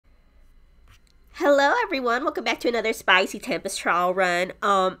everyone, welcome back to another spicy Tempest trial run.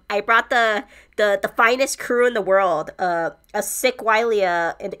 I brought the finest crew in the world, a sick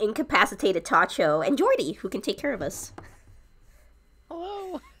Wylia, an incapacitated Tacho, and Jordy, who can take care of us.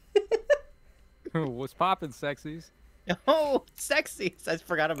 Hello. What's poppin', sexies? Oh, sexies. I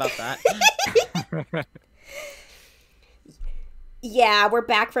forgot about that. Yeah, we're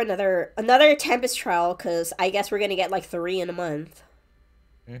back for another Tempest trial, because I guess we're going to get like 3 in a month.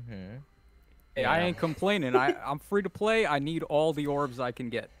 Mm-hmm. Hey, I ain't complaining. I'm free to play. I need all the orbs I can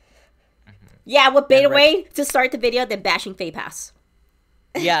get. Yeah, what better way to start the video than bashing FEH Pass?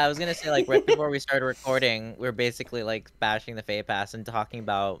 Yeah, I was gonna say, like, right before we started recording, we are basically like bashing the FEH Pass and talking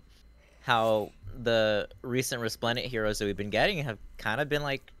about how the recent Resplendent heroes that we've been getting have kind of been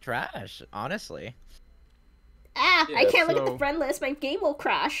like trash, honestly. I can't look at the so- friend list. My game will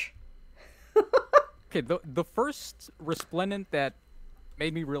crash. Okay, the first Resplendent that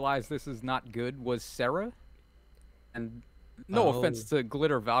made me realize this is not good was Sarah. And no offense to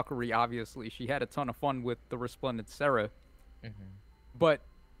Glitter Valkyrie, obviously. She had a ton of fun with the Resplendent Sarah. But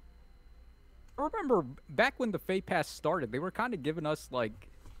I remember back when the FEH Pass started, they were kind of giving us like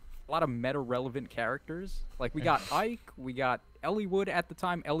a lot of meta-relevant characters. Like we got Ike, we got Elliewood at the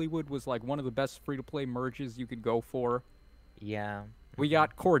time. Elliewood was like one of the best free-to-play merges you could go for. Yeah. We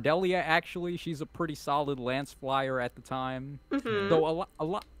got Cordelia, actually. She's a pretty solid lance flyer at the time. So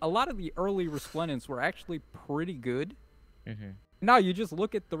a lot of the early Resplendents were actually pretty good. Now you just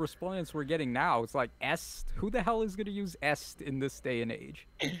look at the Resplendents we're getting now. It's like Est. Who the hell is going to use Est in this day and age?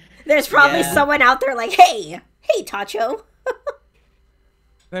 There's probably someone out there like, hey Tacho.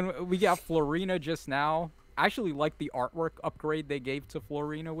 Then we got Florina just now. I actually like the artwork upgrade they gave to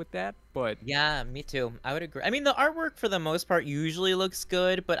Florina with that, but... Yeah, me too. I would agree. I mean, the artwork for the most part usually looks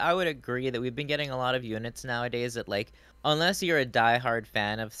good, but I would agree that we've been getting a lot of units nowadays that, like, unless you're a diehard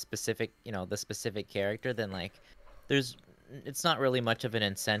fan of specific, the specific character, then, like, it's not really much of an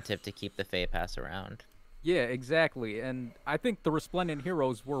incentive to keep the FEH Pass around. Yeah, exactly. And I think the Resplendent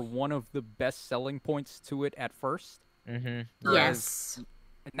Heroes were one of the best selling points to it at first. Yes.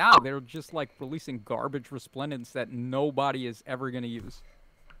 Now they're just like releasing garbage Resplendents that nobody is ever going to use.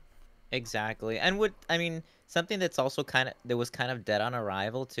 Exactly. And something that's also that was kind of dead on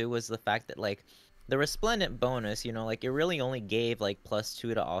arrival too was the fact that, like, the Resplendent bonus, like, it really only gave like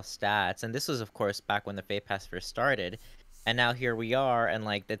 +2 to all stats. And this was, of course, back when the FEH Pass first started. And now here we are, and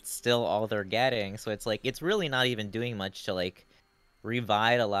like that's still all they're getting. So it's like it's really not even doing much to like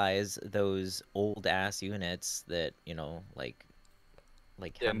revitalize those old ass units that,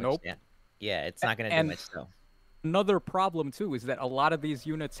 Yeah, nope. Yeah, it's not gonna do much though. Another problem too is that a lot of these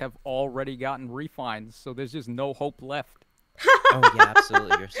units have already gotten refines, so there's just no hope left. Oh yeah,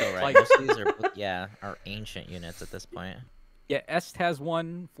 absolutely, you're so right. Like- Most of these are ancient units at this point. Yeah, Est has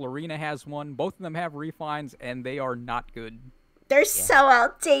one, Florina has one. Both of them have refines, and they are not good. They're so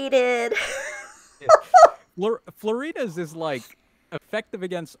outdated. Florina's is like effective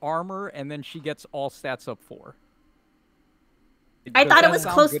against armor, and then she gets all stats up 4. I Does thought it that was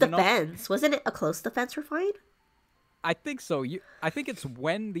sound close good enough? defense. Wasn't it a close defense refine? I think so. I think it's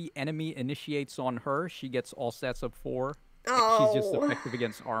when the enemy initiates on her, she gets all stats up 4. She's just effective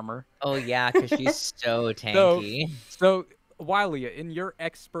against armor. Oh yeah, because she's so tanky. So, Wylia, in your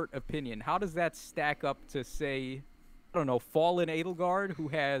expert opinion, how does that stack up to, say, I don't know, Fallen Edelgard, who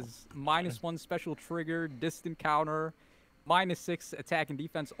has -1 special trigger, distant counter, -6 attack and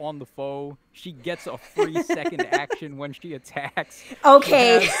defense on the foe. She gets a free second action when she attacks.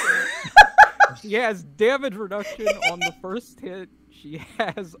 Okay. She has damage reduction on the first hit. She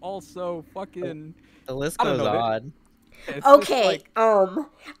has also fucking... The list I don't goes know, on. It's just Okay, like-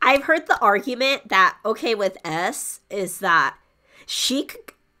 I've heard the argument that, with S, is that she,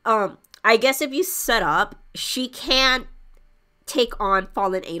 I guess if you set up, she can take on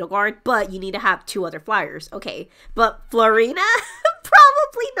Fallen Edelgard, but you need to have 2 other flyers. Okay, but Florina?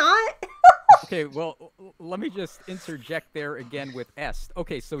 Probably not. Okay, well, let me just interject there again with Est.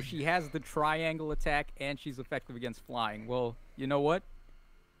 Okay, so she has the triangle attack, and she's effective against flying. Well, you know what?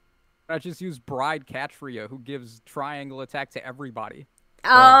 I just use Bride Catria, who gives triangle attack to everybody.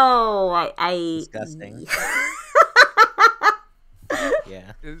 Oh, Disgusting.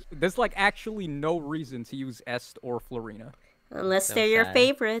 Yeah. There's, like, actually no reason to use Est or Florina. Unless So they're your sad.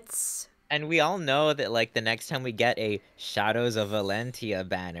 favorites. And we all know that, like, the next time we get a Shadows of Valentia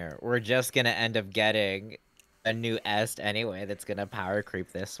banner, we're just gonna end up getting a new Est anyway that's gonna power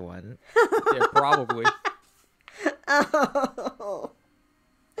creep this one. Yeah, probably. Oh.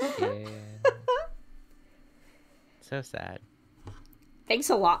 Yeah. So sad. Thanks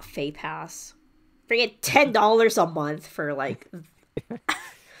a lot, FEH Pass. Forget $10 a month for like.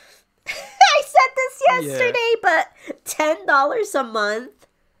 I said this yesterday, but $10 a month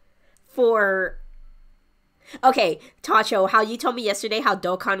for... Okay, Tacho, how you told me yesterday how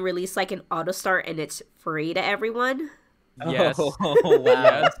Dokkan released like an auto start and it's free to everyone? Yes. Oh, wow.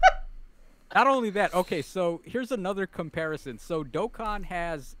 Yes. Not only that, okay, so here's another comparison. So Dokkan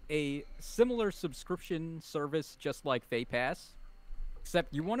has a similar subscription service just like FEH Pass,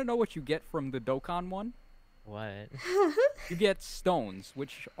 except you want to know what you get from the Dokkan one? What? You get stones,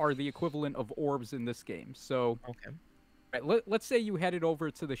 which are the equivalent of orbs in this game. So, Okay. right, let's say you headed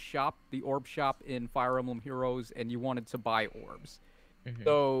over to the shop, the orb shop in Fire Emblem Heroes, and you wanted to buy orbs. Mhm.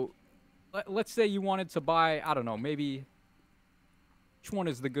 So, let's say you wanted to buy, I don't know, maybe... Which one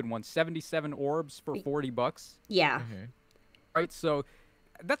is the good one? 77 orbs for $40? Yeah. Mhm. Right, so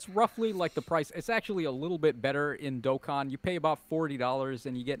that's roughly like the price. It's actually a little bit better in Dokkan. You pay about $40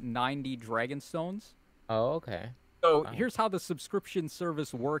 and you get 90 Dragon Stones. Oh, okay. So Wow. here's how the subscription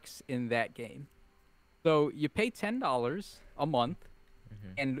service works in that game. So you pay $10 a month,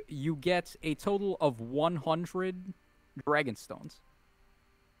 Mhm. and you get a total of 100 Dragon Stones.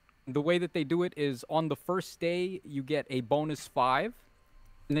 The way that they do it is on the first day, you get a bonus 5,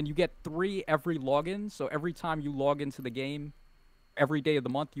 and then you get 3 every login. So every time you log into the game, every day of the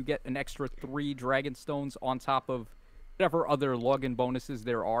month, you get an extra 3 Dragon Stones on top of whatever other login bonuses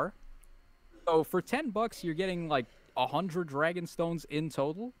there are. So for $10, you're getting like 100 Dragon Stones in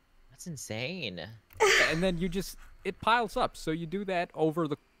total. That's insane. And then it piles up. So you do that over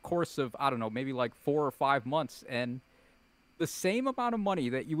the course of, I don't know, maybe like 4 or 5 months. And the same amount of money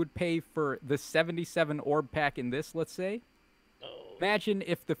that you would pay for the 77 orb pack in this, let's say. Imagine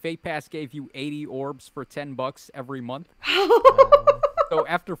if the FEH Pass gave you 80 orbs for $10 every month. So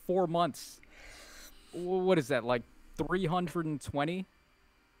after 4 months, what is that, like 320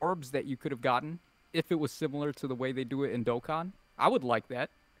 orbs that you could have gotten if it was similar to the way they do it in Dokkan? I would like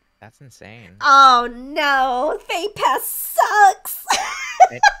that. That's insane. Oh no, FEH Pass sucks.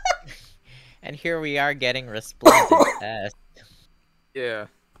 And here we are getting Resplendent S. Yeah.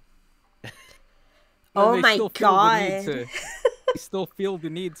 Oh my god. They still feel the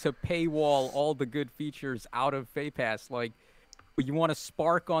need to paywall all the good features out of FEH Pass. Like, you want a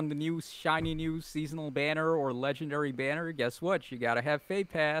spark on the new shiny new seasonal banner or legendary banner? Guess what? You gotta have FEH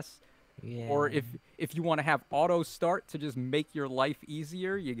Pass. Yeah. Or if you want to have auto start to just make your life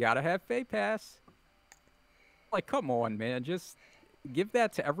easier, you gotta have FEH Pass. Like, come on, man, just give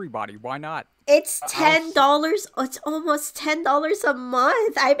that to everybody. Why not? It's $10. It's almost $10 a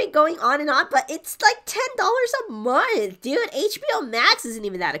month. I've been going on and on, but it's like $10 a month, dude. HBO Max isn't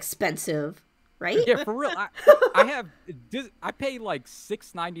even that expensive, right? Yeah, for real. I pay like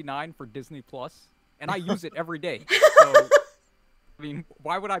 $6.99 for Disney Plus, and I use it every day. So, I mean,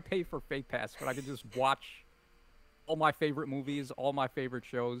 why would I pay for FEH Pass when I could just watch all my favorite movies, all my favorite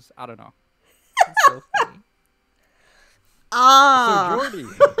shows? I don't know. That's so funny. Ah.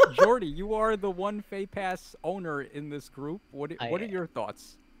 So Jordy, you are the one FEH Pass owner in this group. What are your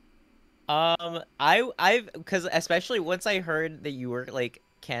thoughts? Because especially once I heard that you were like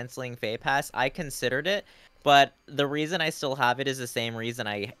canceling FEH Pass, I considered it, but the reason I still have it is the same reason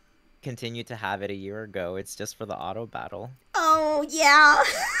I continued to have it a year ago. It's just for the auto battle. Oh yeah.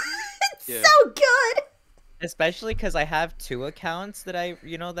 It's so good. Especially because I have 2 accounts that I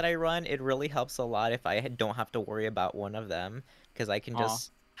run. It really helps a lot if I don't have to worry about one of them, because I can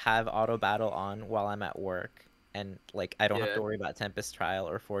just have auto battle on while I'm at work, and like I don't have to worry about Tempest Trial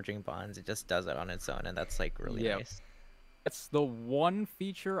or Forging Bonds. It just does it on its own, and that's like really nice. That's the one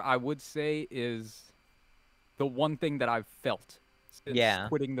feature I would say is the one thing that I've felt since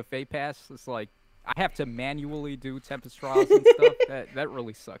quitting the FEH Pass. It's like I have to manually do Tempest Trials and stuff. That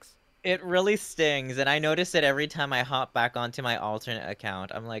really sucks. It really stings, and I notice it every time I hop back onto my alternate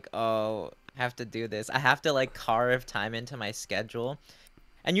account. I'm like, oh, I have to do this. I have to like carve time into my schedule.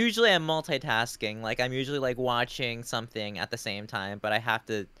 And usually I'm multitasking. Like I'm usually like watching something at the same time, but I have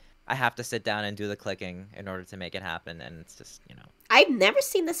to sit down and do the clicking in order to make it happen, and it's just, I've never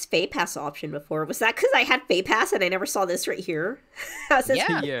seen this FEH Pass option before. Was that because I had FEH Pass and I never saw this right here?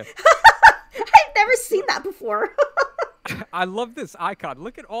 Yeah. I've never seen that before. I love this icon.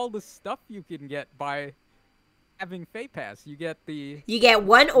 Look at all the stuff you can get by having FEH Pass. You get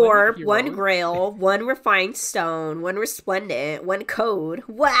one orb, one grail, one refined stone, one resplendent, one code.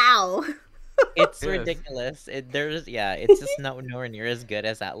 Wow. It's ridiculous. It's just nowhere near as good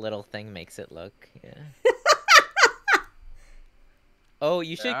as that little thing makes it look. Yeah. Oh,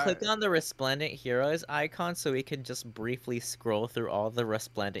 you should click on the Resplendent Heroes icon so we can just briefly scroll through all the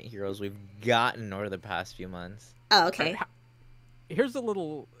Resplendent Heroes we've gotten over the past few months. Oh, okay. Here's a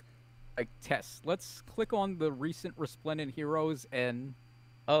little test. Let's click on the recent Resplendent Heroes and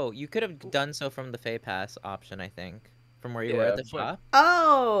Oh, you could have done so from the FEH Pass option, I think, from where you were at Yeah, the but shop.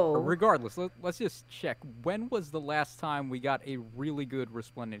 Oh. regardless, let's just check. When was the last time we got a really good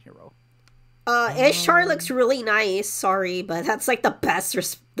Resplendent hero? Ishtar looks really nice. Sorry, but that's like the best,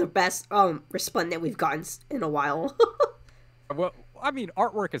 resplendent we've gotten in a while. Well, I mean,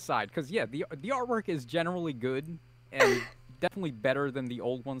 artwork aside, because yeah, the artwork is generally good and definitely better than the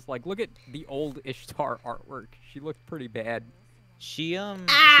old ones. Like, look at the old Ishtar artwork. She looked pretty bad. She Ah!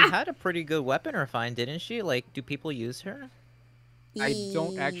 had a pretty good weapon refine, didn't she? Like, do people use her? I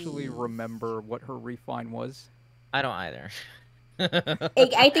don't actually remember what her refine was. I don't either.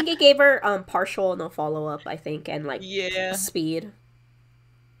 I think it gave her partial no follow up. I think and like Yeah. speed.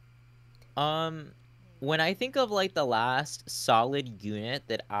 When I think of like the last solid unit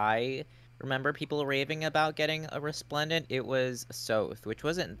that I remember people raving about getting a Resplendent, it was Soth, which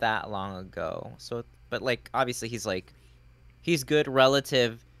wasn't that long ago. So, but like obviously he's good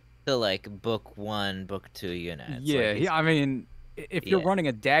relative to like book 1, book 2 units. Yeah, Like, I mean, if you're yeah. running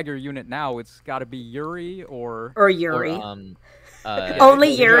a dagger unit now, it's got to be Yuri or Or Or Yuri. it Only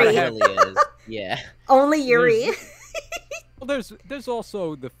Yuri. gotta Really is. Yeah. Only Yuri. Well, there's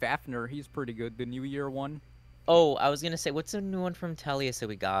also the Fafnir. He's pretty good. The New Year one. Oh, I was gonna say, what's the new one from Tellius that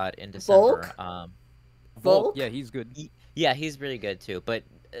we got in December? Volk? Volk. Yeah, he's good. Yeah, he's really good too. But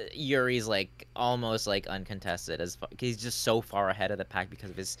Yuri's like almost like uncontested he's just so far ahead of the pack because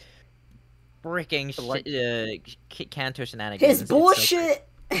of his freaking Cantor shenanigans. His It's so bullshit.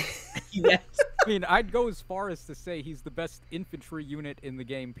 yes. I mean, I'd go as far as to say he's the best infantry unit in the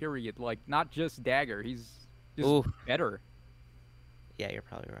game. Period. Like, not just dagger. He's just Ooh. better. Yeah, you're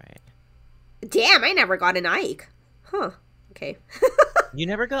probably right. Damn, I never got an Ike. Huh. Okay. You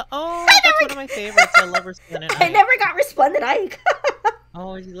never got. Oh, that's one of my favorites. I love Resplendent. I never got Resplendent Ike.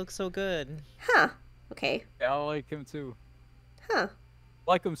 Oh, he looks so good. Huh. Okay. Yeah, I like him too. Huh.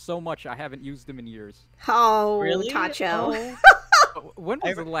 Like him so much, I haven't used him in years. Oh, Really? Tacho. When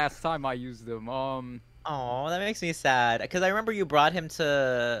was the last time I used him? Oh, that makes me sad because I remember you brought him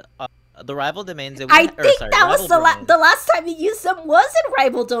to the rival domains. That I think that was the last time you used them was in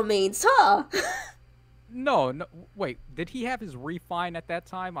rival domains, huh? No, wait. Did he have his refine at that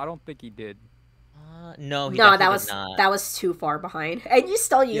time? I don't think he did. No, he No, definitely did not. that was too far behind, and you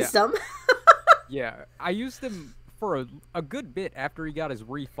still used them. Yeah, I used him for a good bit after he got his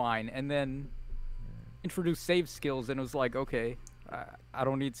refine, and then introduced save skills, and it was like, okay, I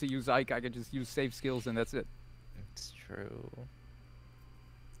don't need to use Ike. I can just use save skills, and that's it. It's true.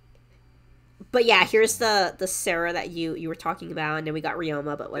 But yeah, here's the Sarah that you were talking about, and then we got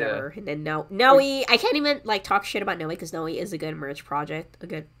Ryoma, but whatever. Yeah. And then Noe, I can't even like talk shit about Noe because Noe is a good merge project, a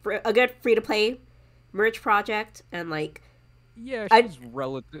good free to play merge project, and like yeah, she's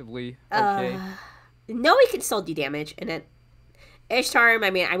relatively okay. Noe can still do damage, and then Ishtar, I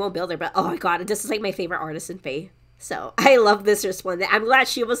mean, I won't build her, but oh my god, this is like my favorite artist in FEH. So I love this Resplendent. I'm glad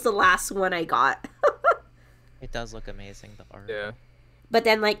she was the last one I got. It does look amazing, the art. Yeah. But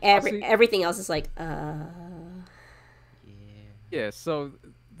then, like, everything else is like, Yeah, so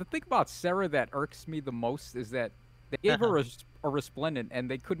the thing about Sarah that irks me the most is that they gave her a Resplendent, and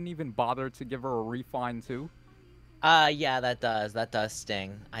they couldn't even bother to give her a refine, too. Yeah, that does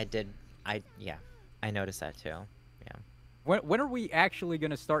sting. I noticed that, too. Yeah. When are we actually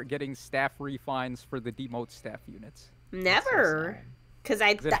going to start getting staff refines for the demote staff units? Never. Because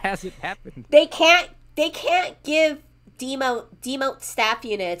it hasn't happened. They can't give demote staff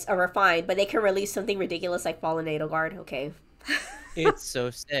units a refine, but they can release something ridiculous like Fallen Edelgard. Okay. It's so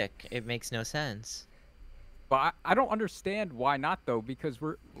sick. It makes no sense. But I don't understand why not though, because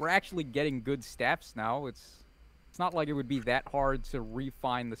we're actually getting good staffs now. It's not like it would be that hard to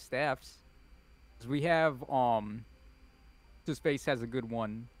refine the staffs. 'Cause we have this base has a good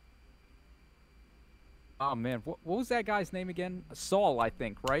one. Oh man, what was that guy's name again? Saul, I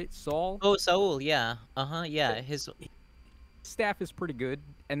think, right? Saul? Oh, Saul, yeah. Yeah. His staff is pretty good.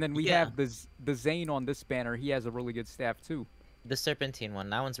 And then we have the Zane on this banner. He has a really good staff too. The Serpentine one,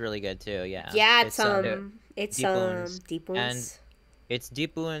 that one's really good too, yeah. Yeah, it's deep wounds. And it's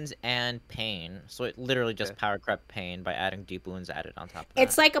deep wounds and pain. So it literally just power crept pain by adding deep wounds added on top of that.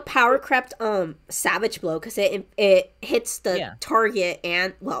 It's like a power crept savage blow because it hits the target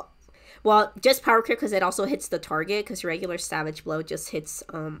and well, just power crept because it also hits the target because regular savage blow just hits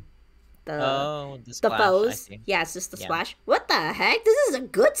the foes. Yeah, it's just the splash. What the heck? This is a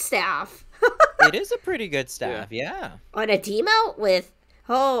good staff. It is a pretty good staff, yeah. On a demote with,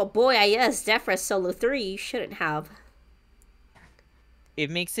 oh boy, yes, Defra Solo 3, you shouldn't have. It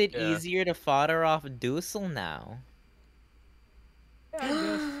makes it easier to fodder off Dusel now. Yeah, I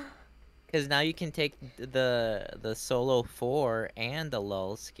guess. Because now you can take the solo 4 and the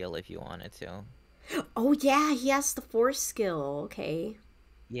lull skill if you wanted to. Oh yeah, he has the force skill. Okay.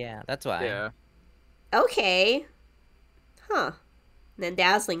 Yeah, that's why. Yeah. Okay. Huh. And then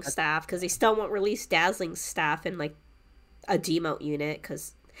Dazzling Staff, because they still won't release Dazzling Staff in like a demote unit,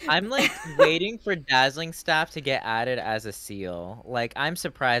 because I'm like waiting for Dazzling Staff to get added as a seal. Like, I'm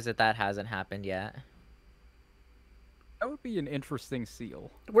surprised that hasn't happened yet. That would be an interesting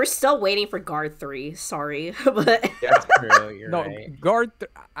seal. we're still waiting for Guard 3. Sorry, but That's true. You're No, right.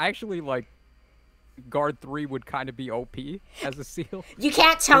 actually, like, Guard 3 would kind of be OP as a seal. you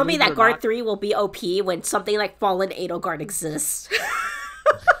can't tell me Believe it that or Guard not. 3 will be OP when something like Fallen Edelgard exists.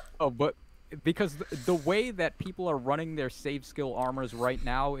 Oh, but because the way that people are running their save skill armors right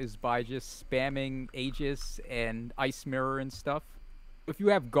now is by just spamming Aegis and Ice Mirror and stuff. If you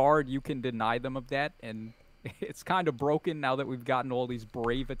have Guard, you can deny them of that, and it's kind of broken now that we've gotten all these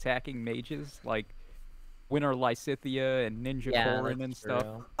brave attacking mages like Winter Lysithea and Ninja Yeah, Corin that's and stuff.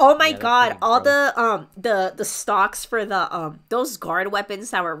 true. Oh my Yeah, that's god, pretty all gross. the stocks for the those guard weapons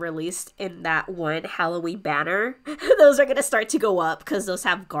that were released in that one Halloween banner, those are gonna start to go up because those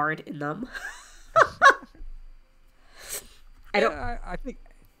have guard in them. I don't Yeah, I think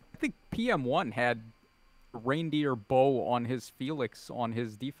PM1 had Reindeer Bow on his Felix on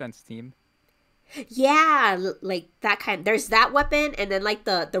his defense team. Yeah, like that kind. There's that weapon, and then like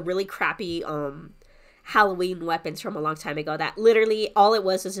the really crappy Halloween weapons from a long time ago. That literally all it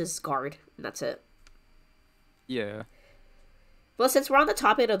was his guard, and that's it. Yeah. Well, since we're on the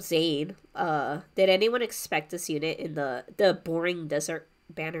topic of Zane, did anyone expect this unit in the boring desert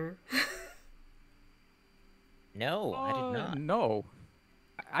banner? No, I did not. No.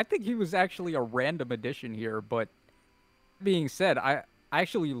 I think he was actually a random addition here, but being said, I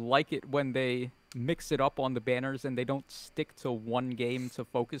actually like it when they mix it up on the banners and they don't stick to one game to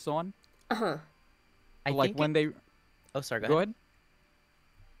focus on. Uh-huh. I Like think when they Oh, sorry. go ahead.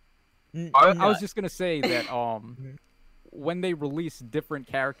 N- I no, was just gonna say that when they release different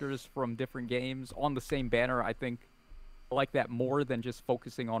characters from different games on the same banner, I think I like that more than just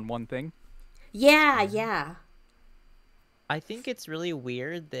focusing on one thing. Yeah, yeah. I think it's really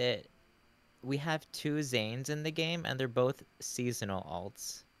weird that we have two Zanes in the game and they're both seasonal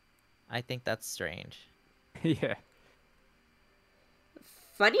alts. I think that's strange. Yeah.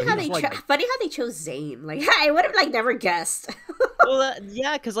 Funny how He's they like- funny how they chose Zane. Like I would have like never guessed. Well,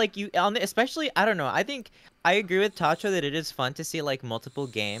 yeah, because like you on the, especially I don't know. I think I agree with Tacho that it is fun to see like multiple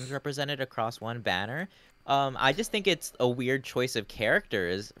games represented across one banner. I just think it's a weird choice of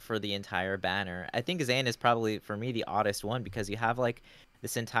characters for the entire banner. I think Zane is probably for me the oddest one because you have like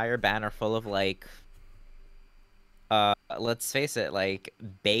this entire banner full of like let's face it, like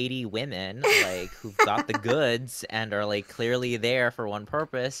baity women like who've got the goods and are like clearly there for one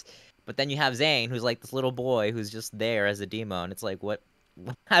purpose. But then you have Zane, who's like this little boy who's just there as a demo, and it's like, what?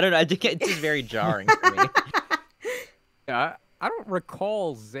 I don't know. It's just very jarring for me. Yeah, I don't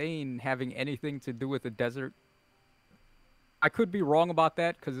recall Zane having anything to do with the desert. I could be wrong about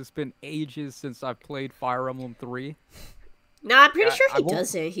that because it's been ages since I've played Fire Emblem 3. No, I'm pretty Yeah, sure I he won't-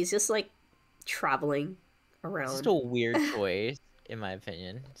 doesn't. He's just like traveling It's around. just a weird choice, in my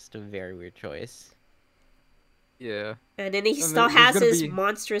opinion. Just a very weird choice. Yeah. And then he And still there's has gonna his be-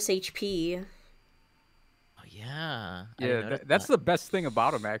 monstrous HP. Oh yeah. I Yeah, didn't notice that's that. the best thing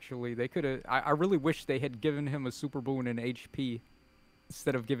about him, actually. They could have. I really wish they had given him a super boon in HP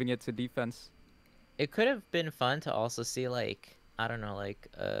instead of giving it to defense. It could have been fun to also see like I don't know, like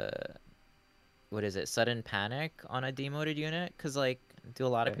what is it? Sudden panic on a demoted unit? Cause like, do a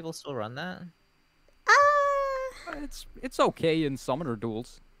lot of Yeah. people still run that? It's okay in summoner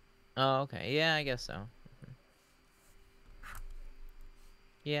duels. Oh, okay. Yeah, I guess so. Mhm.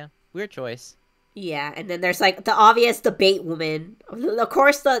 Yeah, weird choice. Yeah, and then there's like the obvious debate woman. Of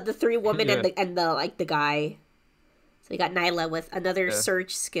course, the three women Yeah. and the like the guy. So you got Nyla with another Yeah.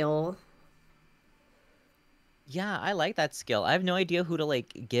 surge skill. Yeah, I like that skill. I have no idea who to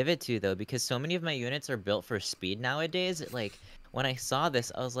like give it to though, because so many of my units are built for speed nowadays. Like when I saw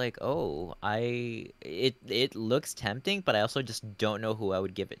this, I was like, oh, it looks tempting, but I also just don't know who I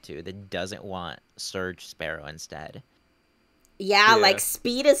would give it to that doesn't want Surge Sparrow instead. Yeah, Yeah. like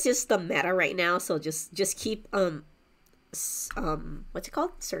speed is just the meta right now. So just keep what's it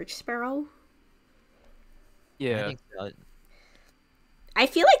called? Surge Sparrow. I Yeah. think so. I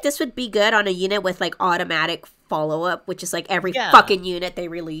feel like this would be good on a unit with like automatic follow up, which is like every Yeah. fucking unit they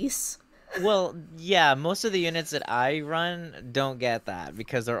release. Well, yeah, most of the units that I run don't get that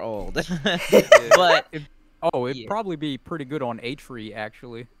because they're old. But It'd Yeah. probably be pretty good on A-Tree,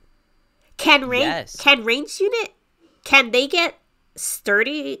 actually. Can Yes. range unit? Can they get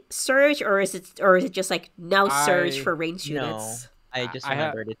sturdy surge, or is it just like no surge for ranged No, units? I just I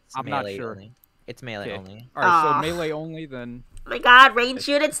have. remembered it's I'm not melee sure. only. It's melee Okay. only. All right, so Aw. melee only then. Oh my god, ranged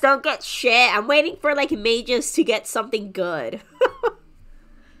units don't get shit. I'm waiting for like mages to get something good.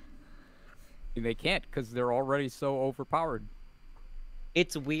 They can't because they're already so overpowered.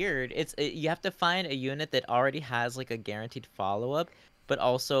 It's weird. You have to find a unit that already has like a guaranteed follow up, but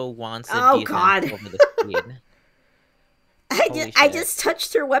also wants the Oh, defense God. over the speed. Holy I shit. just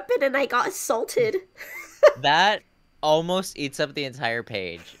touched her weapon and I got assaulted. That almost eats up the entire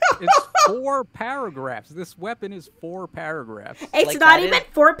page. It's 4 paragraphs. This weapon is 4 paragraphs. It's Like, not that even is-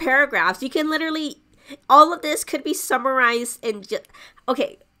 4 paragraphs. You can literally, all of this could be summarized in just,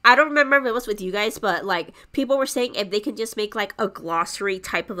 okay, I don't remember if it was with you guys, but like people were saying if they can just make like a glossary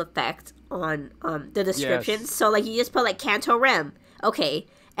type of effect on the descriptions. Yes. So like you just put like Kanto Rem, okay,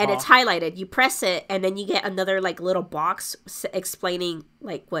 and it's highlighted. You press it, and then you get another like little box explaining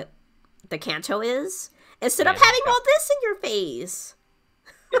like what the Kanto is, instead of Yeah. having all this in your face.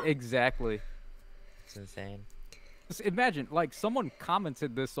 Exactly. It's insane. Just imagine, like, someone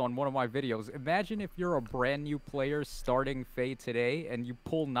commented this on one of my videos. Imagine if you're a brand new player starting FEH today, and you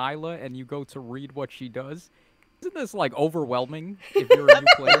pull Nyla and you go to read what she does. Isn't this, like, overwhelming if you're a new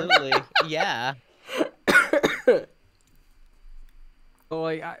player? Absolutely. Yeah. So,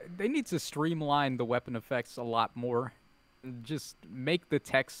 like, they need to streamline the weapon effects a lot more. And just make the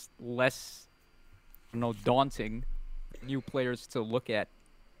text less, daunting for new players to look at.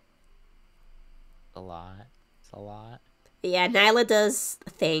 A lot. It's a lot. Yeah, Nyla does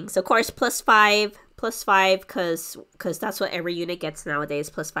things. Of course, +5, because that's what every unit gets nowadays.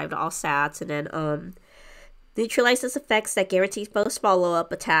 +5 to all stats, and then neutralizes effects that guarantee most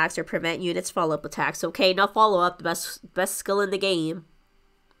follow-up attacks or prevent units follow-up attacks. Okay, no follow-up, the best skill in the game.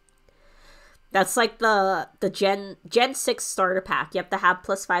 That's like the Gen 6 starter pack. You have to have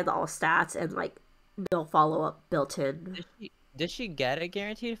 +5 to all stats and like no follow-up built in. Did she get a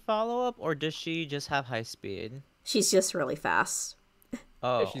guaranteed follow up, or does she just have high speed? She's just really fast.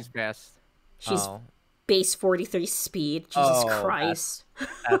 Oh, Yeah, she's fast. She's oh, base 43 speed. Jesus Oh, Christ.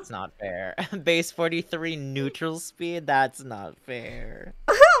 that's not fair. Base 43 neutral speed. That's not fair.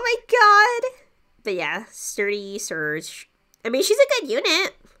 Oh my god. But yeah, sturdy surge. I mean, she's a good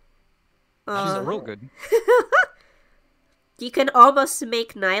unit. She's real good. You can almost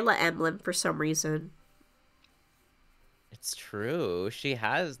make Nyla emblem for some reason. It's true.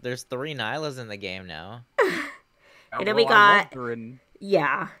 There's 3 Nylas in the game now. And then we I got- loved her in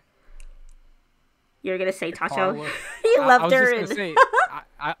Yeah. You're gonna say Tacho? Carla. He I loved was her just in... gonna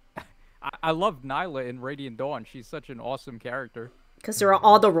say, I love Nyla in Radiant Dawn. She's such an awesome character. Because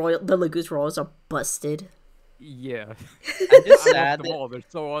all the Lagoose royals are busted. Yeah. I'm just I sad love them that all. They're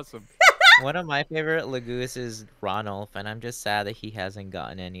so awesome. one of my favorite Lagoos is Ronulf, and I'm just sad that he hasn't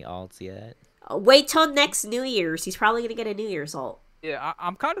gotten any alts yet. Wait till next New Year's. He's probably gonna get a New Year's ult. Yeah,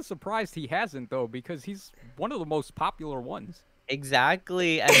 I'm kind of surprised he hasn't, though, because he's one of the most popular ones.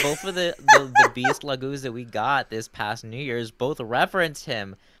 Exactly, and both of the beast Lagoos that we got this past New Year's both referenced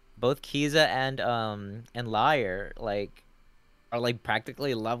him. Both Kiza and Liar are like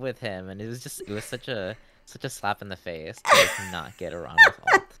practically in love with him, and it was such a slap in the face to like, not get a Ronulf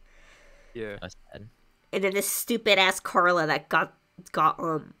ult. Yeah. I was sad. And then this stupid ass Carla that got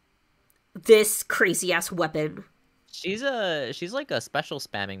this crazy ass weapon. She's like a special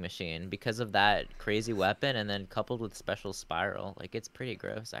spamming machine because of that crazy weapon, and then coupled with special spiral. Like, it's pretty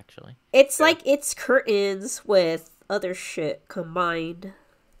gross, actually. It's like it's curtains with other shit combined.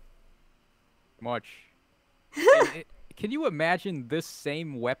 Much. Can you imagine this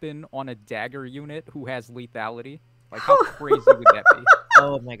same weapon on a dagger unit who has lethality? Like, how crazy would that be?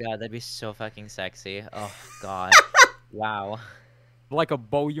 Oh my god, that'd be so fucking sexy. Oh god. Wow. Like a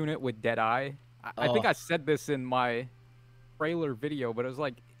bow unit with Deadeye. I think Oh. I said this in my trailer video, but it was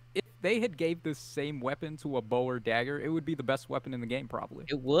like, if they had gave this same weapon to a bow or dagger, it would be the best weapon in the game, probably.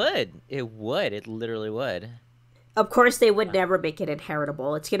 It would. It literally would. Of course, they would never make it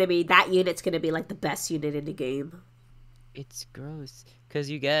inheritable. It's gonna be that unit's gonna be like the best unit in the game. It's gross. Because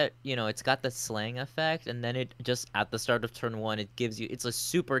you get, it's got the slang effect, and then it just, at the start of turn 1, it gives you, it's a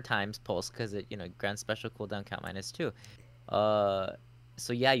super times pulse, because it, grants special cooldown count -2.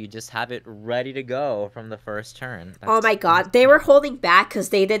 So yeah, you just have it ready to go from the first turn. Oh my god, they were holding back because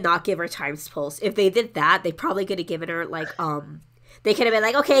they did not give her times pulse. If they did that, they probably could have given her like they could have been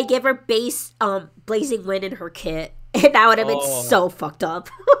like, okay, give her base blazing wind in her kit, and that would have been so fucked up.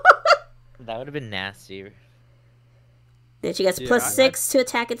 That would have been nasty. Then she gets Yeah, +6 to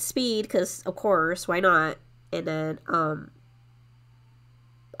attack and speed, because of course, why not? And then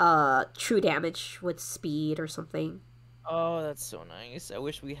true damage with speed or something. Oh, that's so nice. I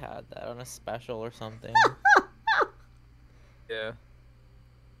wish we had that on a special or something. Yeah.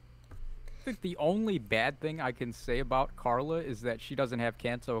 I think the only bad thing I can say about Carla is that she doesn't have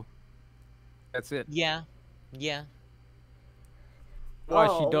Kanto. That's it. Yeah. Yeah. Why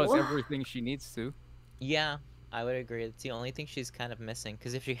she does Oh. everything she needs to. Yeah. I would agree. It's the only thing she's kind of missing.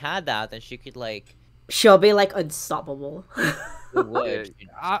 Because if she had that, then she could, like... She'll be like unstoppable. It would. Yeah,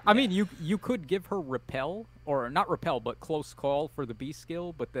 I Yeah. mean, you could give her repel, or not repel, but close call for the B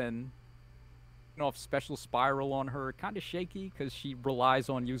skill, but then off special spiral on her, kind of shaky because she relies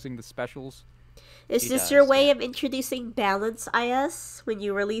on using the specials. Is She this does, your way yeah. of introducing balance, IS, when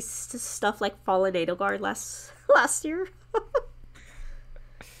you released stuff like Fallen Edelgard last year?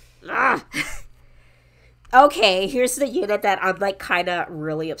 Ah. Okay, here's the unit that I'm like kind of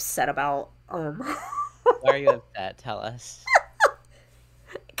really upset about. Why are you upset? Tell us.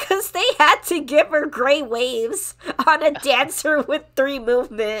 Because they had to give her gray waves on a dancer with 3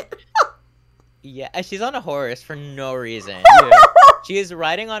 movement. Yeah, she's on a horse for no reason. Yeah. She is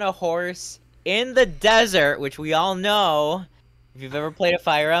riding on a horse in the desert, which we all know, if you've ever played a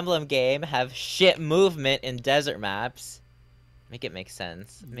Fire Emblem game, have shit movement in desert maps. Make it make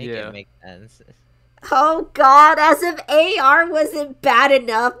sense. Make Yeah. it make sense. Oh god, as if AR wasn't bad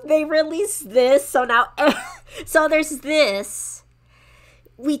enough, they released this, so now so there's this.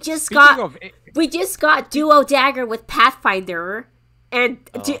 We just got Duo Dagger with Pathfinder, and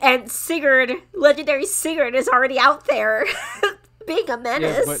Oh. and Sigurd, legendary Sigurd, is already out there, being a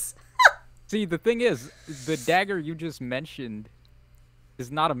menace. but see, the thing is, the dagger you just mentioned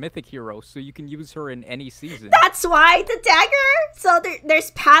is not a mythic hero, so you can use her in any season. That's why the dagger. So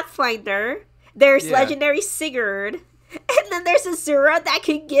there's Pathfinder, there's Yeah. legendary Sigurd, and then there's Azura that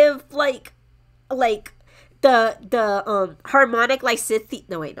can give like the harmonic Lysithia.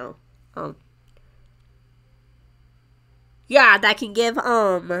 No wait, no. Yeah, that can give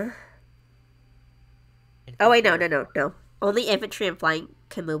Oh wait, no. Only infantry and flying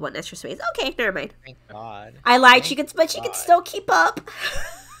can move 1 extra space. Okay, never mind. Thank God. I lied. Thank But she can God. still keep up.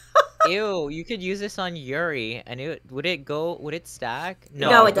 Ew, you could use this on Yuri, and would it stack?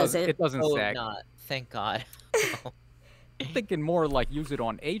 No, it doesn't. It doesn't Oh, stack. not. Thank God. I'm thinking more like use it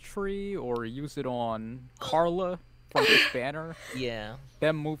on Atri or use it on Carla from this banner. Yeah.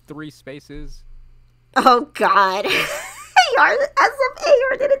 Them move 3 spaces. Oh god. AR, as if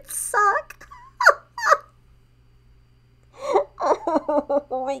AR didn't suck.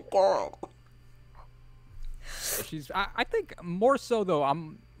 Oh my god. I think more so though.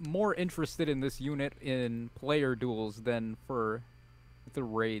 I'm more interested in this unit in player duels than for the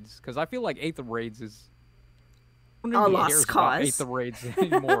raids, because I feel like Aether raids is A nobody lost cares about cause. Aether raids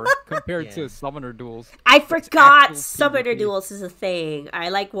anymore compared Yeah. to summoner duels. I forgot actual Summoner PvP. Duels is a thing. I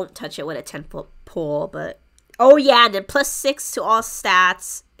like won't touch it with a 10-foot pole, but oh yeah, and then +6 to all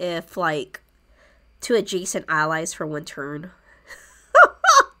stats if like 2 adjacent allies for 1 turn.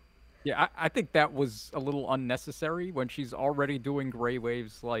 Yeah, I think that was a little unnecessary when she's already doing gray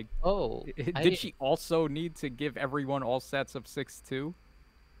waves. Like, Oh. did she also need to give everyone all sets of 6 too?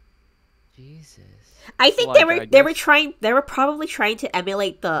 Jesus. I think Like, they were probably trying to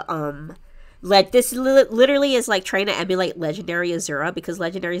emulate the this literally is like trying to emulate Legendary Azura, because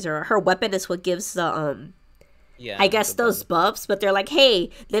Legendary Azura, her weapon is what gives the Yeah. I guess the those bonus. buffs, but they're like, hey,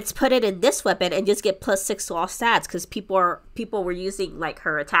 let's put it in this weapon and just get +6 to all stats, because people were using like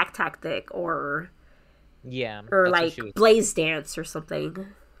her attack tactic or Yeah. or that's what like she was- Blaze Dance or something.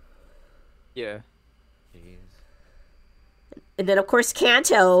 Yeah. Jeez. And then of course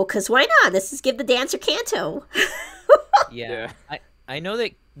Kanto, because why not? Let's just give the dancer Kanto. Yeah. I know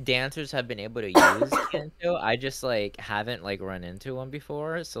that dancers have been able to use Kanto. I just like haven't like run into one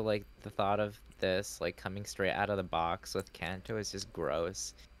before. So like the thought of this like coming straight out of the box with Kanto is just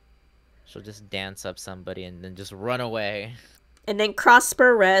gross. She'll just dance up somebody and then just run away. And then cross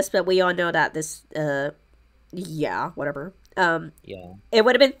spur rest, but we all know that this yeah, whatever. Yeah. It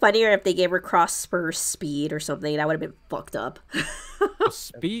would have been funnier if they gave her cross spur speed or something. That would have been fucked up.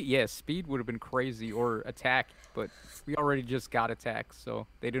 Speed would have been crazy, or attack, but we already just got attack, so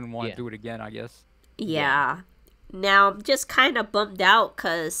they didn't want to Yeah. do it again, I guess. Yeah. Now I'm just kind of bummed out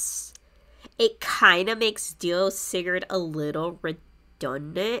because it kind of makes Dio Sigurd a little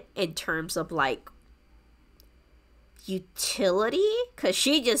redundant in terms of like utility, because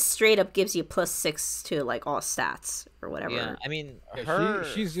she just straight up gives you +6 to like all stats or whatever. Yeah. I mean, Yeah, her.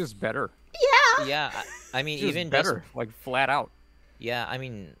 she's just better. Yeah. I mean, She's even better, just. like flat out. Yeah. I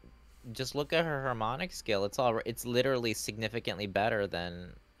mean, just look at her harmonic skill. It's literally significantly better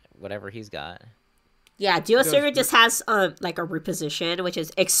than whatever he's got. Yeah, Duo does Surge just has like a reposition, which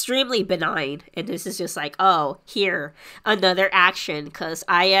is extremely benign, and this is just like, oh, here another action, because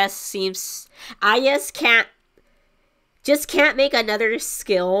IS can't make another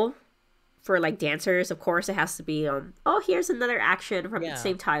skill for like dancers. Of course, it has to be oh, here's another action from the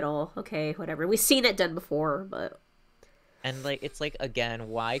same title. Okay, whatever. We've seen it done before, but And like it's like again,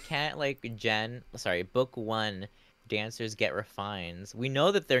 why can't like book 1 dancers get refines? We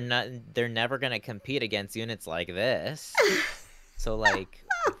know that they're never gonna compete against units like this. So like,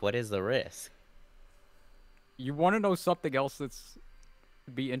 what is the risk? You want to know something else that's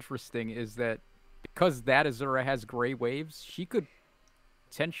be interesting is that because that Azura has gray waves, she could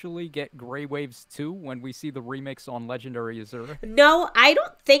potentially get gray waves too when we see the remix on Legendary Azura. no, I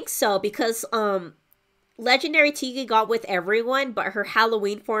don't think so, because Legendary Tiki got with everyone, but her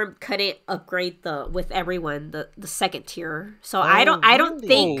Halloween form couldn't upgrade with everyone the second tier. So I don't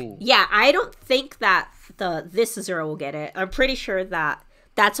think I don't think that this Azura will get it. I'm pretty sure that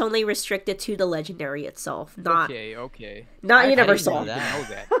that's only restricted to the Legendary itself, not not universal. I didn't know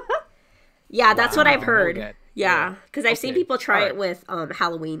that. Yeah, that's what I've heard. That. Yeah, because I've seen people try All it with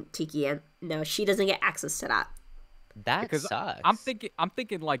Halloween Tiki, and no, she doesn't get access to that. That Because sucks. I'm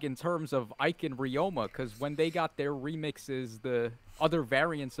thinking like in terms of Ike and Ryoma, because when they got their remixes, the other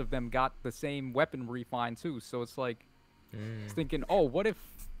variants of them got the same weapon refine too. So it's like, it's thinking, oh, what if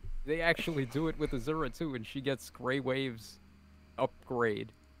they actually do it with Azura too, and she gets Gray Waves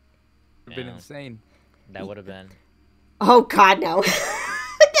upgrade? Would have been insane. That would have been. Oh God, no,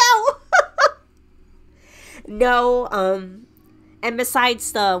 no. No. And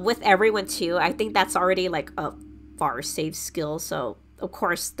besides with everyone too, I think that's already like a far saved skill. So of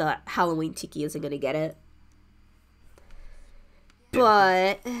course the Halloween Tiki isn't gonna get it.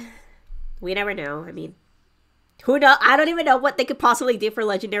 But we never know. I mean, who knows? I don't even know what they could possibly do for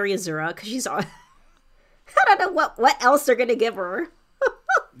Legendary Azura, because she's I don't know what else they're gonna give her.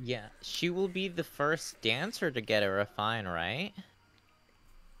 Yeah, she will be the first dancer to get a refine, right?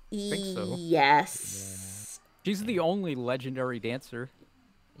 Think so. Yes. She's the only legendary dancer.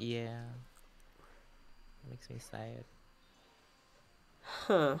 Yeah. Makes me sad.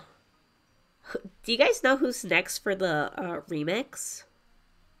 Huh. Do you guys know who's next for the remix?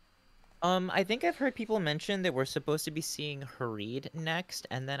 I think I've heard people mention that we're supposed to be seeing Harid next,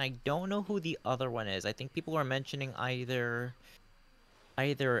 and then I don't know who the other one is. I think people are mentioning either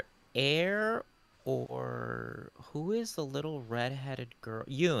Air or who is the little red-headed girl?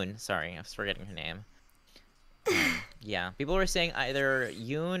 Yoon. Sorry, I was forgetting her name. Yeah, people were saying either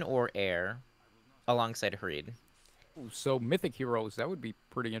Yoon or Air alongside Harid. Ooh, so Mythic Heroes, that would be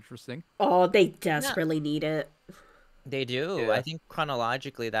pretty interesting. Oh, they desperately need it. They do. Yeah. I think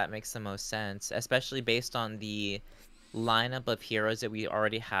chronologically that makes the most sense, especially based on the lineup of heroes that we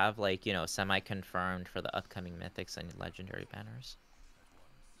already have, like, you know, semi-confirmed for the upcoming Mythics and Legendary banners.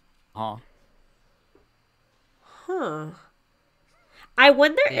 Huh. Huh. I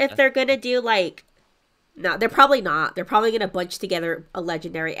wonder if they're gonna do like... No, they're probably not. They're probably gonna bunch together a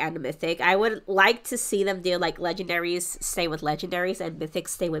Legendary and a Mythic. I would like to see them do like Legendaries stay with Legendaries and Mythics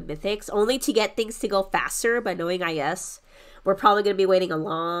stay with Mythics, only to get things to go faster. But knowing IS, we're probably gonna be waiting a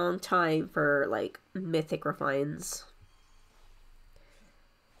long time for like Mythic refines.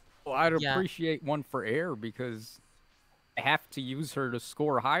 Well, I'd appreciate one for Air, because I have to use her to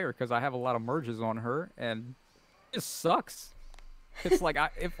score higher because I have a lot of merges on her, and it just sucks. It's like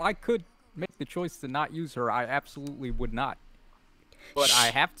if I could make the choice to not use her, I absolutely would not. But I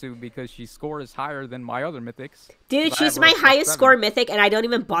have to because she scores higher than my other mythics. Dude, she's my highest score mythic, and I don't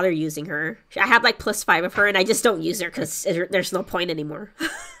even bother using her. I have like +5 of her, and I just don't use her because there's no point anymore.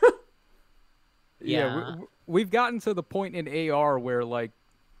 Yeah, we've gotten to the point in AR where like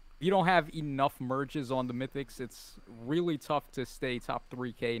you don't have enough merges on the mythics. It's really tough to stay top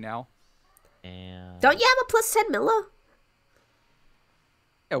 3K now. And Don't you have a +10 Milla?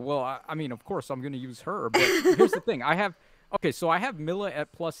 Yeah, well, I mean, of course, I'm going to use her, but here's the thing. I have Milla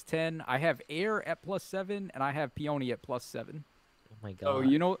at +10, I have Air at +7, and I have Peony at +7. oh my god. So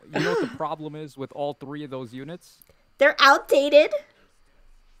you know what the problem is with all three of those units? They're outdated.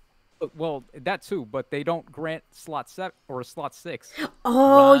 Well, that too, but they don't grant slot 7 or slot 6.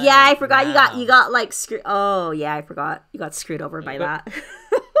 Oh Right, yeah, I forgot. wow. You got like screwed. Oh yeah, I forgot. You got screwed over by that.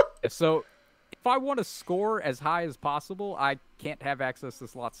 So if I want to score as high as possible, I can't have access to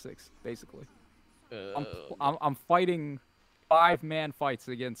slot 6, basically. I'm fighting 5-man fights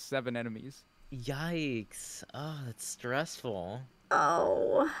against 7 enemies. Yikes. Oh, that's stressful.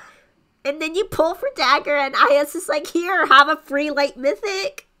 Oh, and then you pull for dagger, and IS is like, here, have a free light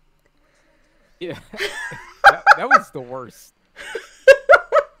mythic. Yeah, that was the worst.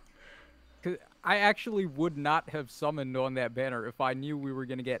 'Cause I actually would not have summoned on that banner if I knew we were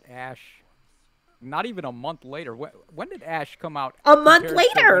gonna get Ash. Not even a month later. When did Ash come out? A month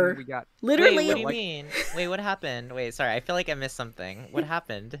compared to when later. we got... Literally. Wait, what do you like- mean? Wait, what happened? Wait, sorry, I feel like I missed something. What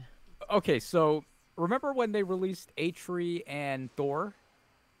happened? Okay, so remember when they released Atri and Thor?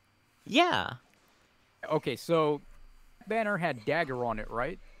 Yeah. Okay, so banner had Dagger on it,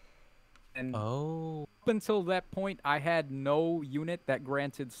 right? And Oh. up until that point, I had no unit that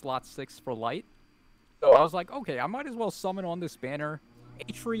granted slot 6 for light. So I was like, okay, I might as well summon on this banner.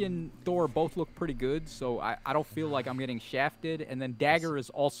 Atri and Thor both look pretty good, so I don't feel like I'm getting shafted. And then Dagger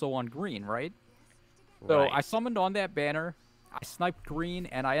is also on green, right? So Right. I summoned on that banner. I sniped green,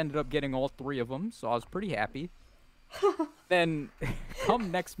 and I ended up getting all 3 of them, so I was pretty happy. Then,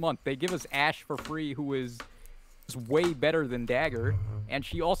 come next month, they give us Ash for free, who is way better than Dagger, and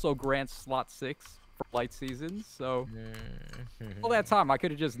she also grants slot 6 for light seasons, so... all that time, I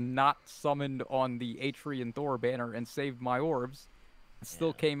could have just not summoned on the Atri and Thor banner and saved my orbs, and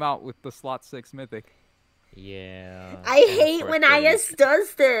still came out with the slot 6 mythic. Yeah. I and of hate course when there IS is-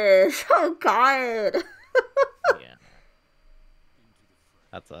 does this. Oh god. Yeah.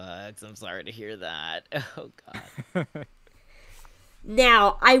 That sucks. I'm sorry to hear that. Oh god.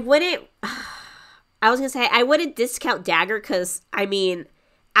 Now, I wouldn't. I was gonna say I wouldn't discount Dagger because I mean,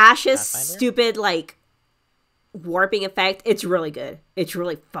 Ash's Pathfinder? stupid like warping effect. It's really good. It's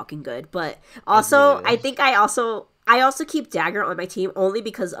really fucking good. But also, really I is. think I also keep Dagger on my team only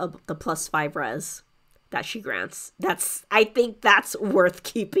because of the +5 res that she grants. I think that's worth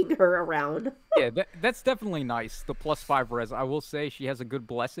keeping her around. Yeah, that's definitely nice, the +5 res. I will say she has a good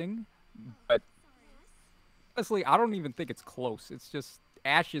blessing, but honestly, I don't even think it's close. It's just,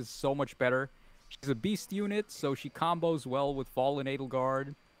 Ash is so much better. She's a beast unit, so she combos well with Fallen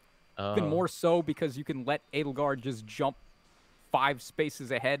Edelgard. Oh. Even more so because you can let Edelgard just jump 5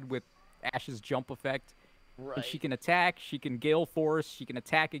 spaces ahead with Ash's jump effect. Right. And she can attack, she can Gale Force, she can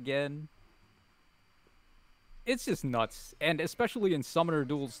attack again. It's just nuts. And especially in summoner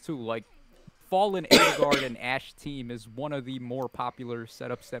duels too, like Fallen Edelgard and Ash team is one of the more popular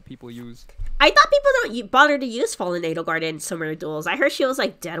setups that people use. I thought people don't bother to use Fallen Edelgard in Summoner Duels. I heard she was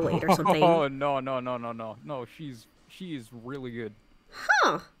like deadweight or something. Oh no, she is really good.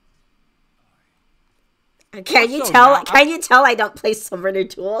 Huh. Can you Also, tell? now- Can you tell I don't play Summoner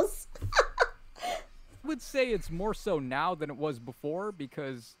Duels? I would say it's more so now than it was before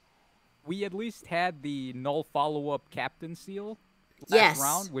because we at least had the null follow-up captain seal last Yes.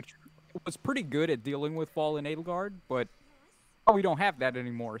 round, which was pretty good at dealing with Fallen Edelgard, but we don't have that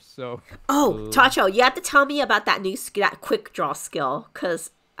anymore, so... Oh, Tacho, you have to tell me about that new that quick draw skill,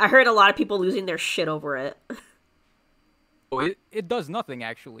 because I heard a lot of people losing their shit over it. It does nothing,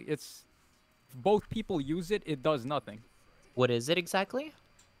 actually. It's... If both people use it, it does nothing. What is it exactly?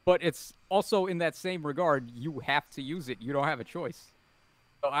 But it's also, in that same regard, you have to use it. You don't have a choice.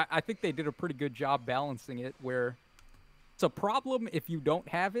 So I think they did a pretty good job balancing it, where it's a problem if you don't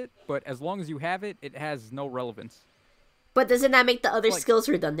have it, but as long as you have it, it has no relevance. But doesn't that make the other Like- skills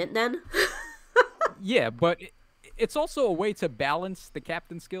redundant then? Yeah, but it's also a way to balance the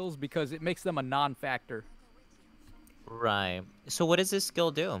captain skills because it makes them a non-factor. Right. So what does this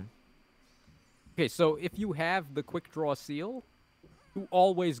skill do? Okay, so if you have the quick draw seal, you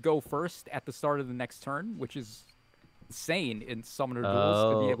always go first at the start of the next turn, which is insane in summoner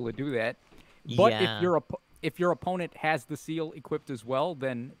duels to be Oh. able to do that. But Yeah. if your opponent has the seal equipped as well,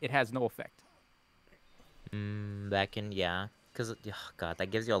 then it has no effect. That can, yeah. Because, God,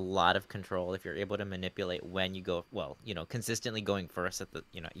 that gives you a lot of control if you're able to manipulate when you go, well, consistently going first at the,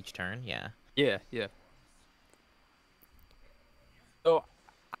 each turn, yeah. Yeah. So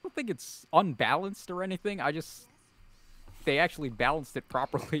I don't think it's unbalanced or anything. They actually balanced it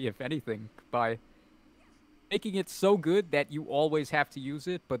properly, if anything, by making it so good that you always have to use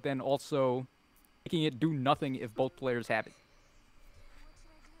it, but then also making it do nothing if both players have it.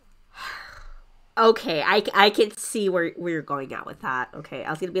 Okay, I can see where you're going at with that. Okay, I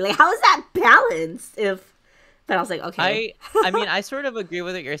was gonna be like, how is that balanced? But I was like, okay. I mean, I sort of agree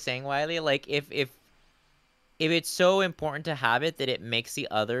with what you're saying, Wiley. Like, if it's so important to have it that it makes the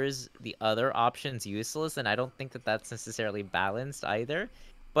other options useless, then I don't think that that's necessarily balanced either.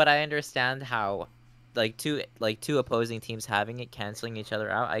 But I understand how, two opposing teams having it canceling each other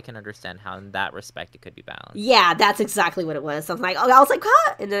out. I can understand how in that respect it could be balanced. Yeah, that's exactly what it was. I was like, I was like,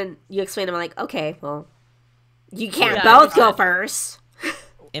 what? And then you explained, I'm like, okay, well, you can't Yeah, both go I- first.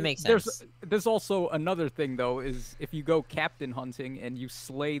 It makes sense. There's also another thing, though, is if you go captain hunting and you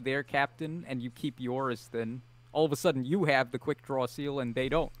slay their captain and you keep yours, then all of a sudden you have the quick draw seal and they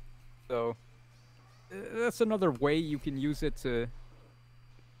don't. So that's another way you can use it to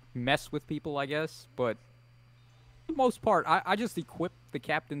mess with people, I guess. But for the most part, I just equip the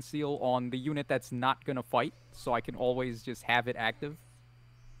Captain Seal on the unit that's not gonna fight, so I can always just have it active.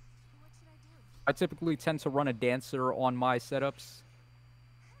 I typically tend to run a Dancer on my setups.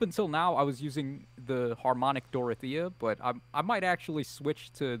 Up until now, I was using the Harmonic Dorothea, but I might actually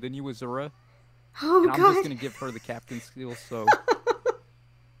switch to the new Azura. Oh, And God. I'm just gonna give her the Captain's Seal, so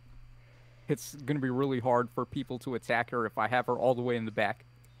it's gonna be really hard for people to attack her if I have her all the way in the back.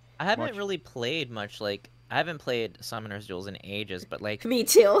 I haven't really played much, like, I haven't played Summoner's Duels in ages, but, like, Me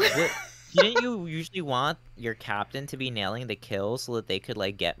too. didn't you usually want your captain to be nailing the kills so that they could,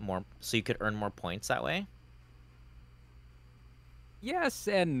 like, get more, so you could earn more points that way? Yes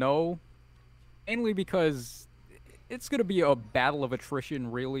and no. Mainly because it's going to be a battle of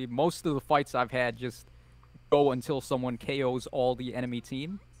attrition, really. Most of the fights I've had just go until someone KOs all the enemy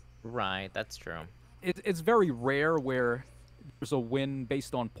team. Right, that's true. It's very rare where there's a win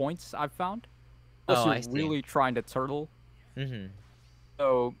based on points, I've found. Unless I you're see. really trying to turtle. Mm-hmm.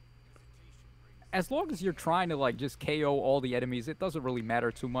 So, as long as you're trying to, like, just KO all the enemies, it doesn't really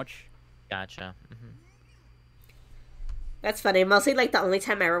matter too much. Gotcha. Mm-hmm. That's funny. Mostly, like, the only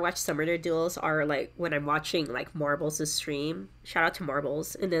time I ever watch Summoner Duels are, like, when I'm watching, like, Marbles' stream. Shout out to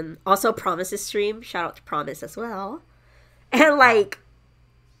Marbles. And then also Promise's stream. Shout out to Promise as well. And, like,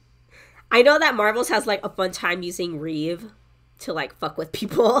 I know that Marbles has, like, a fun time using Reeve to, like, fuck with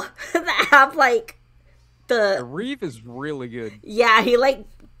people that have, like, The Reeve is really good. Yeah, he, like,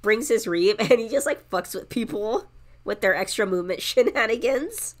 brings his Reeve and he just, like, fucks with people with their extra movement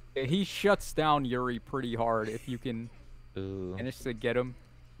shenanigans. He shuts down Yuri pretty hard if you can Ooh. manage to get him.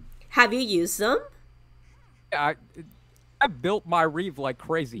 Have you used them? I built my Reeve like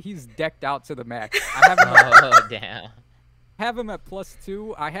crazy. He's decked out to the max. I have him, Oh, damn. have him at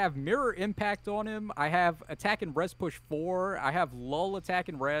 +2. I have Mirror Impact on him. I have Attack and Res Push 4. I have Lull Attack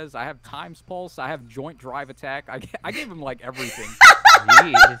and Res. I have Times Pulse. I have Joint Drive Attack. I gave him, like, everything.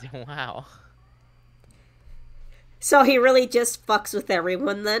 Jeez, wow. So he really just fucks with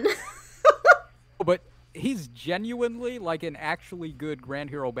everyone then? But he's genuinely, like, an actually good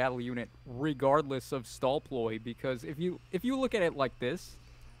Grand Hero Battle unit, regardless of stall ploy, because if you look at it like this,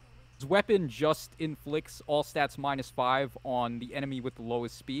 his weapon just inflicts all stats -5 on the enemy with the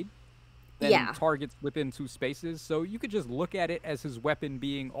lowest speed. Then Yeah. targets within 2 spaces. So you could just look at it as his weapon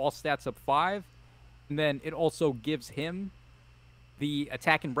being all stats up 5, and then it also gives him the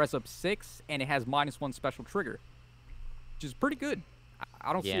attack and res up 6, and it has -1 special trigger, which is pretty good.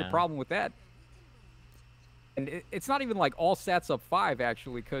 I don't see a Yeah. problem with that. And it's not even like all stats up 5,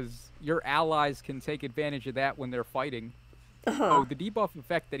 actually, because your allies can take advantage of that when they're fighting. So the debuff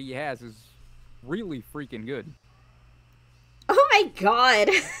effect that he has is really freaking good. Oh my god.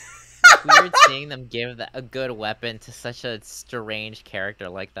 It's weird seeing them give a good weapon to such a strange character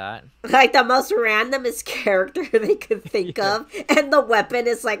like that. Like the most randomest character they could think of, and the weapon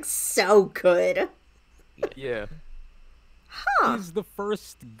is like so good. Yeah. Huh. He's the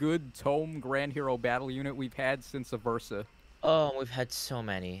first good tome Grand Hero Battle unit we've had since Aversa. Oh, we've had so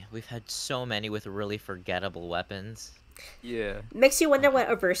many. We've had so many with really forgettable weapons. Yeah. Makes you wonder what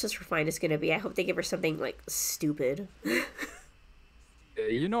Aversa's Refined is gonna be. I hope they give her something like stupid.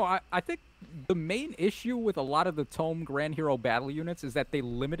 You know, I think the main issue with a lot of the tome Grand Hero Battle units is that they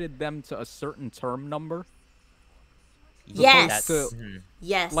limited them to a certain term number. Yes. to- Mhm.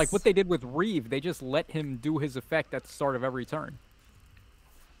 Yes. Like what they did with Reeve, they just let him do his effect at the start of every turn.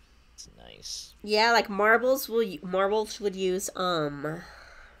 It's nice. Yeah, like Marbles would use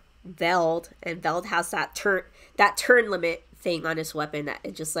Veld, and Veld has that turn limit thing on his weapon that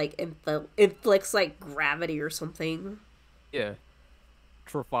it just like inflicts like gravity or something. Yeah.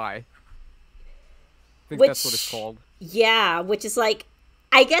 Trify. I think Which, that's what it's called. Yeah, which is like,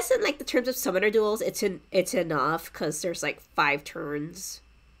 I guess in like the terms of Summoner Duels, it's enough because there's like 5 turns.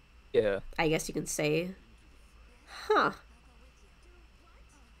 Yeah. I guess you can say. Huh.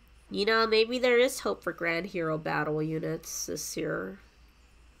 You know, maybe there is hope for Grand Hero Battle units this year.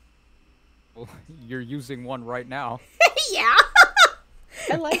 Well, you're using one right now. Yeah.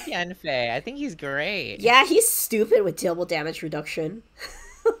 I like Yanfei. I think he's great. Yeah, he's stupid with double damage reduction.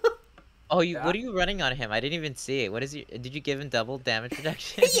 Oh, what are you running on him? I didn't even see it. What is did you give him double damage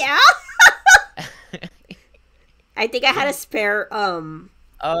reduction? Yeah. I think I had a spare Oh,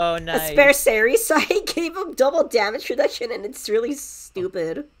 a nice. spare series, so I gave him double damage reduction, and it's really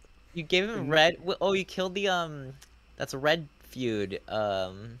stupid. You gave him red. Oh, you killed the That's a red feud.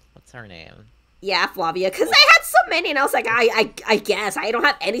 What's her name? Yeah, Flavia, because I had so many, and I was like, I guess I don't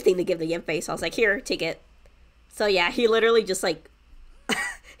have anything to give the Yimp so I was like, here, take it. So yeah, he literally just like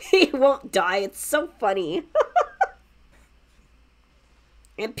he won't die. It's so funny.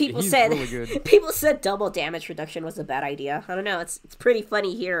 And people He's said really good. people said double damage reduction was a bad idea. I don't know. It's pretty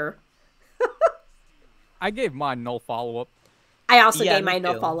funny here. I gave mine null follow-up. I also Yeah, gave me mine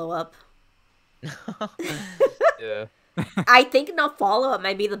no too. follow up. Yeah. I think no follow up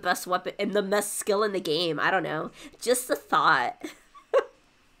might be the best weapon and the best skill in the game. I don't know. Just a thought.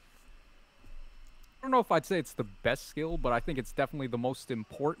 I don't know if I'd say it's the best skill, but I think it's definitely the most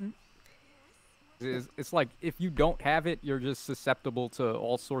important. It's like, if you don't have it, you're just susceptible to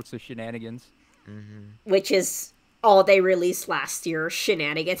all sorts of shenanigans. Which is all they released last year,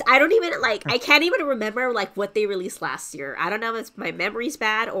 shenanigans. I don't even, like, I can't even remember, like, what they released last year. I don't know if my memory's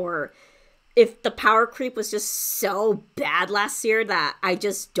bad or if the power creep was just so bad last year that I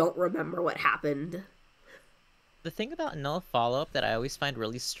just don't remember what happened. The thing about null follow-up that I always find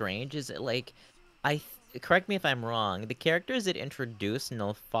really strange is that, like, correct me if I'm wrong, the characters that introduced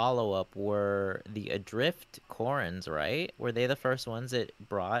null follow-up were the Adrift Corins, right? Were they the first ones that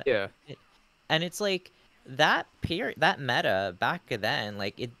brought Yeah. it? And it's like that meta back then,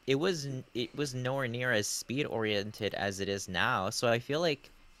 like it was nowhere near as speed oriented as it is now. So I feel like,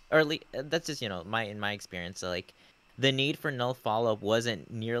 or at least that's just, in my experience, so like the need for null follow-up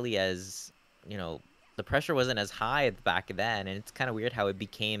wasn't nearly as, the pressure wasn't as high back then, and it's kind of weird how it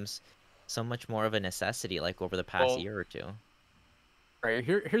became so much more of a necessity, like over the past year or two. Right.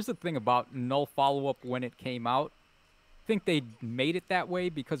 Here's the thing about null follow-up when it came out. I think they made it that way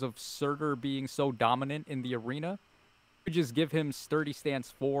because of Surtur being so dominant in the arena. You could just give him Sturdy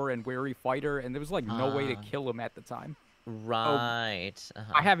Stance 4 and Wary Fighter, and there was like no way to kill him at the time. Right.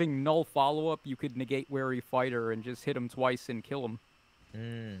 By having null follow-up, you could negate Wary Fighter and just hit him twice and kill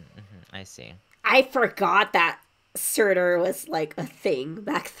him. I see. I forgot that Surtur was, like, a thing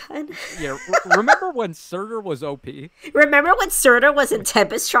back then. Yeah, remember when Surtur was OP? Remember when Surtur was in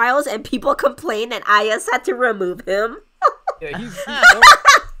Tempest Trials and people complained and IS had to remove him? Yeah,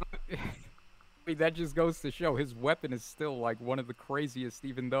 I mean, that just goes to show his weapon is still, like, one of the craziest,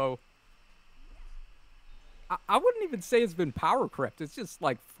 even though I wouldn't even say it's been power crept. It's just,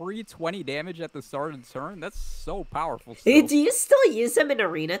 like, free 20 damage at the start of the turn. That's so powerful still. Do you still use him in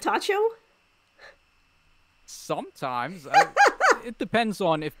Arena, Tacho? Sometimes. It depends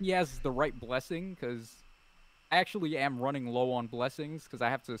on if he has the right blessing, because I actually am running low on blessings, because I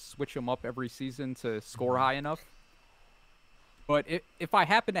have to switch them up every season to score high enough. But if I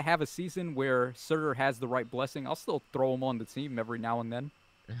happen to have a season where Surtur has the right blessing, I'll still throw him on the team every now and then.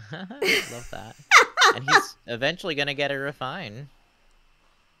 Love that. And he's eventually gonna get a refine.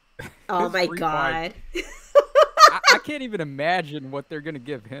 Oh my Free god. I can't even imagine what they're gonna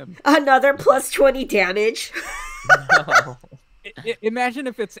give him. Another plus 20 damage. No. Imagine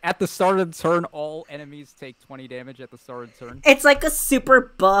if it's at the start of the turn, all enemies take 20 damage at the start of the turn. It's like a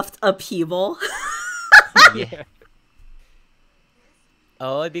super buffed upheaval. Yeah.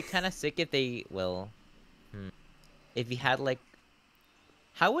 Oh, it'd be kind of sick if they, if you had, like,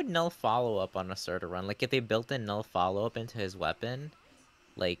 how would null follow-up on a Surtur run? Like, if they built in null follow-up into his weapon,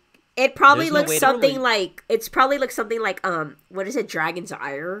 like... It probably There's no looks way to something really- like, it's probably looks something like, what is it, Dragon's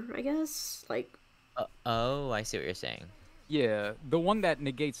Ire, I guess? Like, oh, I see what you're saying. Yeah, the one that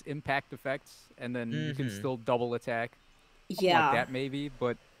negates impact effects, and then you can still double attack. Something yeah. like that maybe,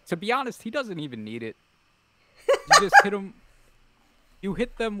 but to be honest, he doesn't even need it. You just hit him. You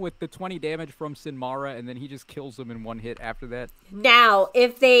hit them with the 20 damage from Sinmara, and then he just kills them in one hit after that. Now,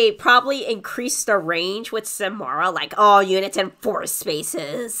 if they probably increase the range with Samara, like all units in 4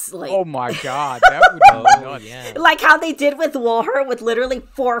 spaces, like Oh my god, that would be nuts. Yeah. like how they did with Walher with literally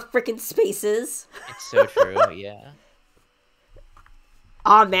 4 freaking spaces. It's so true, yeah.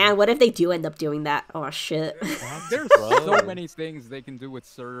 Oh man, what if they do end up doing that? Oh shit. There's Bro. so many things they can do with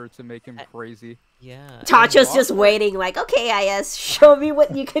Surtur to make him crazy. Yeah. Tacho's just waiting, like, okay, IS, show me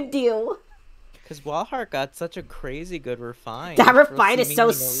what you can do. Because Walhart got such a crazy good refine. That for refine is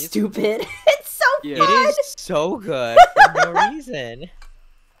so seemingly no reason. stupid. It's so Yeah. fun. It is so good for no reason.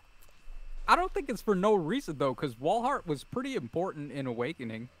 I don't think it's for no reason though, because Walhart was pretty important in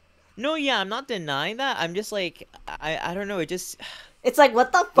Awakening. No, yeah, I'm not denying that. I'm just like, I don't know, it just... It's like,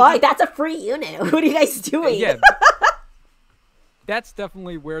 what the fuck? That's a free unit. What are you guys doing? Yeah. That's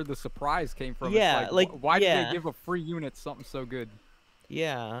definitely where the surprise came from. Yeah, It's like, why did yeah. they give a free unit something so good?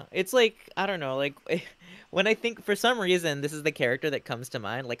 Yeah, it's like, I don't know, like, when I think, for some reason, this is the character that comes to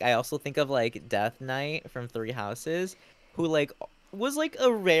mind, like, I also think of, like, Death Knight from Three Houses, who, like, was, like,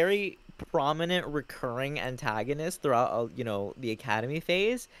 a very prominent recurring antagonist throughout, the Academy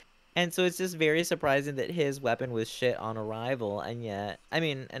phase, and so it's just very surprising that his weapon was shit on arrival, and yet,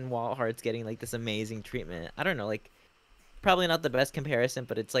 and Walhart's getting, like, this amazing treatment. I don't know, like, probably not the best comparison,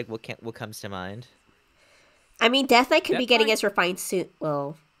 but it's, like, what comes to mind. I mean, Death Knight could be getting Knight- as refined soon.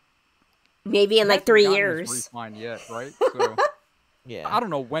 Well, maybe in He like hasn't 3 gotten as years. refined yet, right? So Yeah. I don't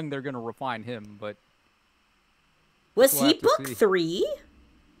know when they're gonna refine him, but Was we'll he have to book see. 3? I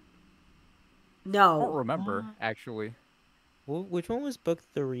don't No. remember actually. Which one was book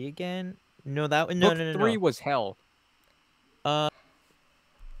 3 again? No, that no Book no no 3 no. was Hell. Uh,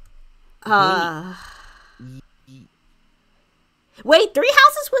 Uh, ye- wait, Three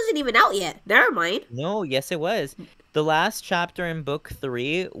Houses wasn't even out yet. Never mind. no, yes it was. The last chapter in book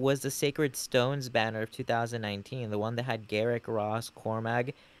 3 was the Sacred Stones banner of 2019, the one that had Garrick, Ross,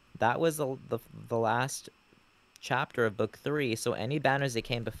 Cormag. That was the last chapter of book 3. So any banners that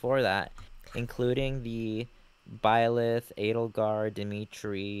came before that, including the Byleth, Edelgard,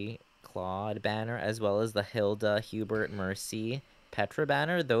 Dimitri, Claude banner, as well as the Hilda, Hubert, Mercy, Petra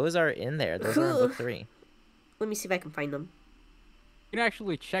banner, those are in there. Those are in book 3. Let me see if I can find them. You can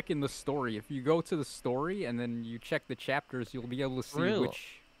actually check in the story. If you go to the story and then you check the chapters, you'll be able to see True.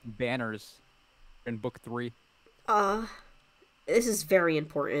 which banners are in book 3. This is very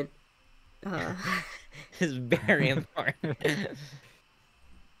important. It's very important.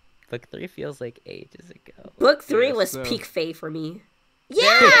 Book 3 feels like ages ago. Book 3 Yeah, was so- peak Fae for me. Hey,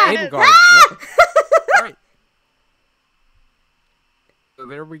 Yeah! Edelgard. Yep. Alright. So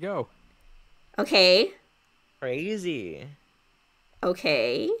there we go. Okay. Crazy.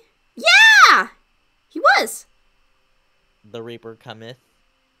 Okay. Yeah! He was. The Reaper cometh.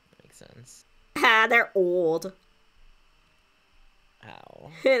 Makes sense. Ah, they're old.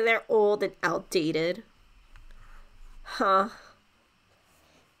 Ow. They're old and outdated. Huh.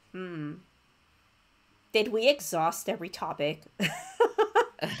 Did we exhaust every topic?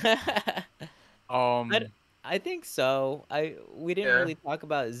 I think so. We didn't Yeah. really talk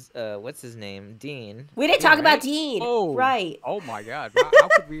about what's his name, Dean. We didn't Yeah, talk about right? Dean. Oh, Right. Oh my God! How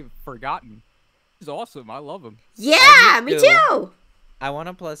could we have forgotten? He's awesome. I love him. Yeah, me me too. too. I want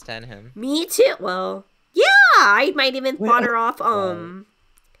to plus 10 him. Me too. Well, yeah, I might even fodder off,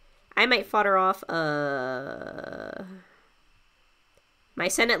 I might fodder off, my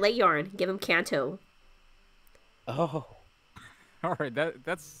Senate Late Yarn. Give him Kanto. Oh. All right,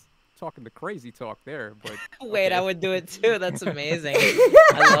 that's talking the crazy talk there, but Wait, okay. I would do it too. That's amazing.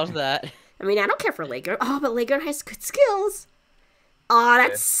 I love that. I mean, I don't care for Lager. Oh, but Lager has good skills. Oh,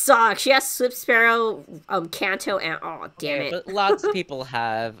 that sucks. She has Swift Sparrow, Kanto, and oh, damn it. But lots of people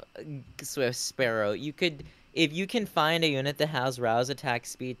have Swift Sparrow. If you can find a unit that has Rouse Attack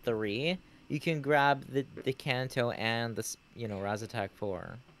Speed 3, you can grab the Kanto and the Rouse Attack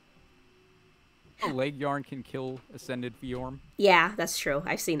 4. Leg Yarn can kill Ascended Fiorm. Yeah, that's true.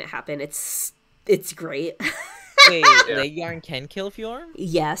 I've seen it happen. It's great. Wait, Leg Yarn can kill Fjorm?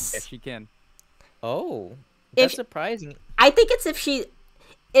 Yes. Yes, she can. Oh, If- that's surprising. I think it's if she...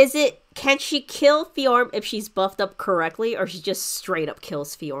 Can she kill Fjorm if she's buffed up correctly, or she just straight up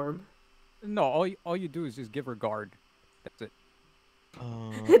kills Fjorm? No, all you do is just give her guard. That's it.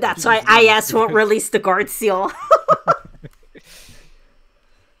 That's why IS won't release the guard seal.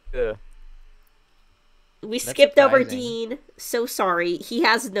 Yeah. We That's skipped over surprising. Dean. So sorry. He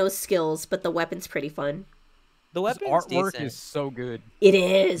has no skills, but the weapon's pretty fun. The His weapon's artwork decent. is so good. It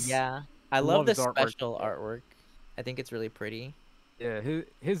is. Yeah, I love love the his artwork. special artwork. I think it's really pretty. Yeah,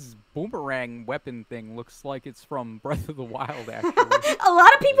 his boomerang weapon thing looks like it's from Breath of the Wild, actually. A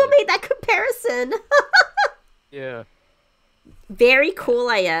lot of people made that comparison. Yeah. Very cool,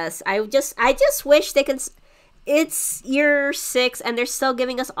 IS. I just wish they can... It's year 6, and they're still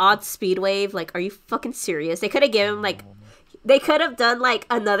giving us odd speed wave. Like, are you fucking serious? They could have given, like... They could have done, like,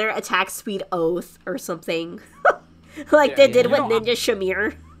 another attack speed oath or something. Like they did you with know, Ninja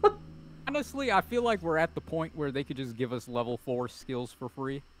Shamir. Honestly, I feel like we're at the point where they could just give us level 4 skills for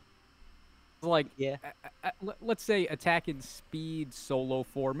free. Like, Yeah. Let's say attack and speed solo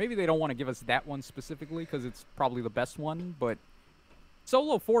 4. Maybe they don't want to give us that one specifically because it's probably the best one, but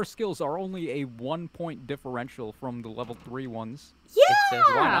solo 4 skills are only a 1-point differential from the level 3 ones. It's just Why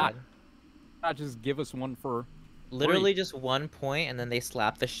Yeah! not? Not just give us one for literally just 1 point, and then they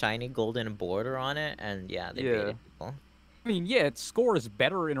slap the shiny golden border on it, and yeah, they Yeah. beat people. I mean, yeah, it scores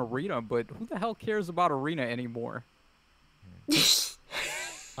better in Arena, but who the hell cares about Arena anymore?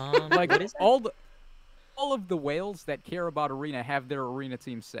 Like, what is that? all of the whales that care about Arena have their Arena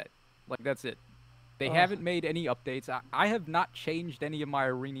team set. Like, that's it. They haven't made any updates. I have not changed any of my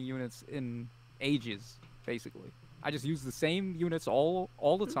Arena units in ages, basically. I just use the same units all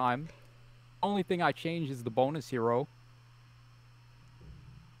the time. Only thing I change is the bonus hero.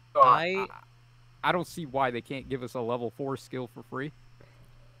 So I don't see why they can't give us a level 4 skill for free.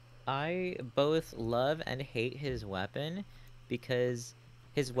 I both love and hate his weapon because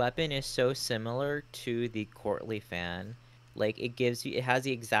his weapon is so similar to the courtly fan. Like it has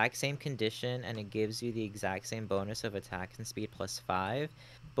the exact same condition and it gives you the exact same bonus of attack and speed +5.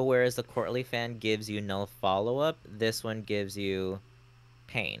 But whereas the courtly fan gives you null follow-up, this one gives you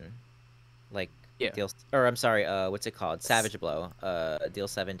pain. Like Yeah. I'm sorry, what's it called? Savage blow. Deal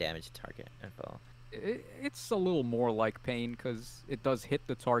 7 damage to target info. It's a little more like pain because it does hit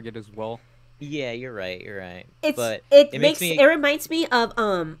the target as well. Yeah, you're right. It It reminds me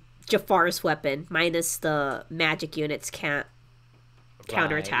of Jafar's weapon minus the magic units can't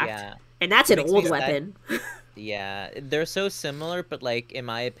counterattack. Yeah. And that's an old weapon. Yeah, they're so similar, but like in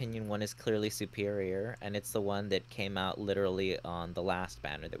my opinion, one is clearly superior, and it's the one that came out literally on the last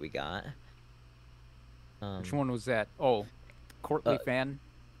banner that we got. Which one was that? Oh, courtly fan.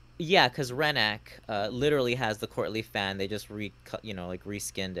 Yeah, because Renak literally has the courtly fan. They just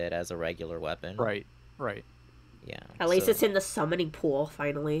reskinned it as a regular weapon. Right. Yeah. At least it's in the summoning pool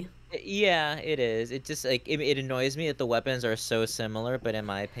finally. Yeah, it is. It just like it annoys me that the weapons are so similar, but in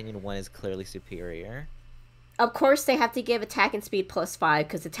my opinion, one is clearly superior. Of course, they have to give attack and speed +5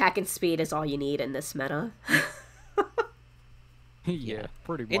 because attack and speed is all you need in this meta. Yeah,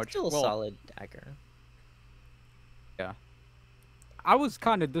 pretty much. It's still a solid dagger. Yeah. I was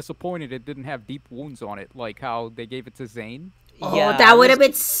kind of disappointed it didn't have deep wounds on it, like how they gave it to Zane. Oh, yeah, that would have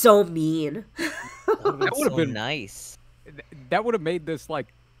been so mean. That would have been nice. That would have made this like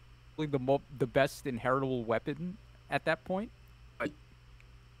the best inheritable weapon at that point. But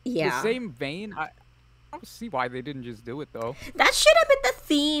yeah. The same vein, I don't see why they didn't just do it though. That should have been the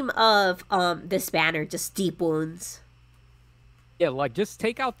theme of this banner, just deep wounds. Yeah, like just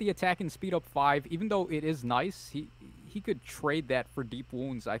take out the attack and speed up 5. Even though it is nice, he could trade that for deep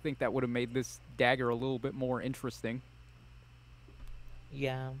wounds. I think that would have made this dagger a little bit more interesting.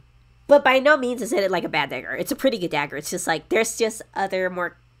 Yeah. But by no means is it like a bad dagger. It's a pretty good dagger. It's just like there's just other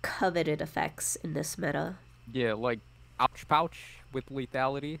more coveted effects in this meta. Yeah, like ouch pouch with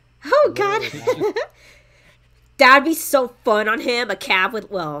lethality. Oh god. That'd be so fun on him. A cab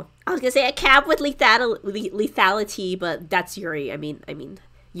with I was gonna say a cab with lethality, but that's Yuri. I mean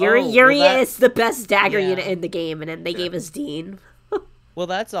Yuri is the best dagger unit in the game, and then they gave us Dean. Well,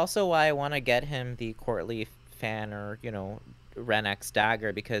 that's also why I want to get him the courtly fan or Renek's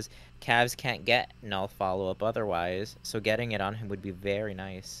dagger, because Cavs can't get null follow-up otherwise, so getting it on him would be very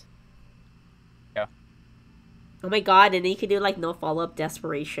nice. Yeah. Oh my god, and then you can do like no follow-up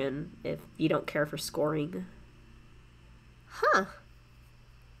desperation if you don't care for scoring. Huh.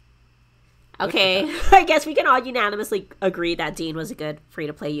 Okay, I guess we can all unanimously agree that Dean was a good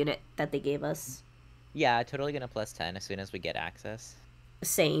free-to-play unit that they gave us. Yeah, totally gonna +10 as soon as we get access.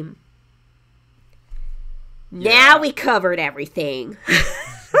 Same. Yeah. Now we covered everything.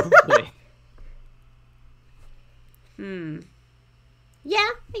 Yeah,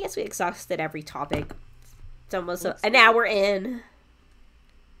 I guess we exhausted every topic. It's almost an hour in.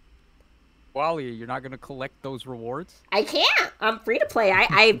 Wally, you're not gonna collect those rewards? I can't. I'm free to play.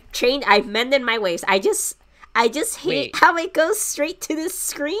 I've mended my ways. I just hate how it goes straight to the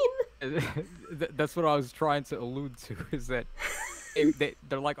screen. That's what I was trying to allude to. Is that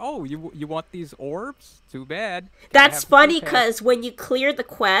they're like, oh, you want these orbs? Too bad. That's funny because when you clear the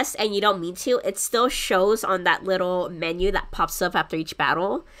quest and you don't mean to, it still shows on that little menu that pops up after each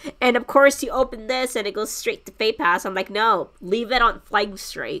battle. And of course, you open this and it goes straight to Fate Pass. I'm like, no, leave it on Flying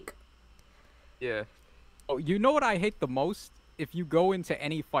Strike. Yeah. Oh, you know what I hate the most? If you go into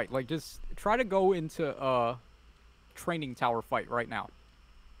any fight, like just try to go into a training tower fight right now.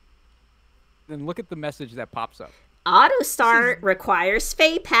 Then look at the message that pops up. Auto start requires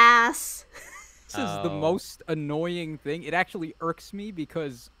Fate Pass. This is the most annoying thing. It actually irks me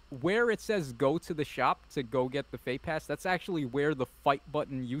because where it says go to the shop to go get the Fate Pass, that's actually where the fight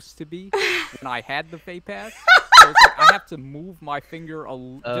button used to be when I had the Fate Pass. So it's like I have to move my finger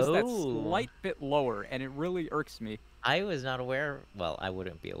just that slight bit lower, and it really irks me. I was not aware. Well, I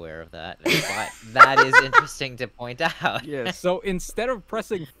wouldn't be aware of that, but that is interesting to point out. Yeah, so instead of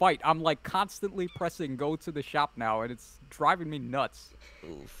pressing fight, I'm like constantly pressing go to the shop now, and it's driving me nuts.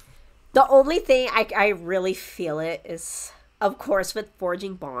 Oof. The only thing I really feel it is, of course, with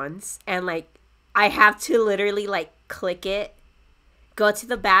Forging Bonds, and like I have to literally like click it, go to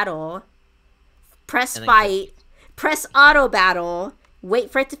the battle, press fight, press auto battle,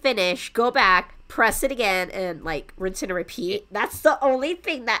 wait for it to finish, go back, press it again, and like rinse and repeat. That's the only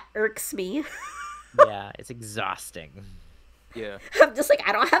thing that irks me. Yeah, it's exhausting. Yeah. I'm just like,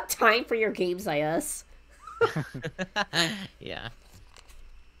 I don't have time for your games, IS. Yeah.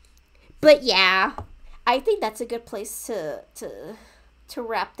 But yeah, I think that's a good place to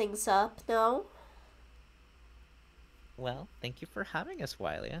wrap things up, no? Well, thank you for having us,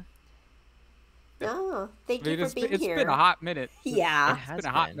 Wylia. No, thank I you mean, for being it's here. been a hot minute. It Yeah. It's been has a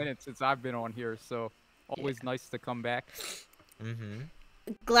hot been. minute since I've been on here, so always nice to come back. Mm-hmm.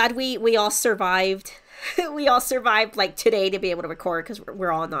 Glad we all survived. We all survived like today to be able to record because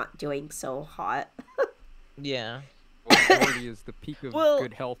we're all not doing so hot. Yeah. Well, 40 is the peak of Well,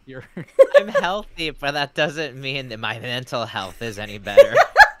 good health here. I'm healthy, but that doesn't mean that my mental health is any better.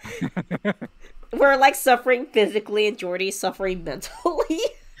 We're like suffering physically and Jordy's suffering mentally.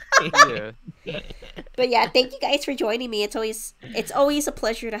 Yeah. But yeah, thank you guys for joining me. It's always a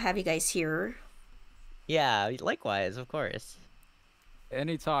pleasure to have you guys here. Yeah, likewise, of course.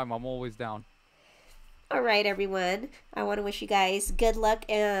 Anytime, I'm always down. All right, everyone. I want to wish you guys good luck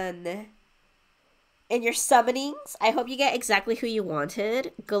in your summonings. I hope you get exactly who you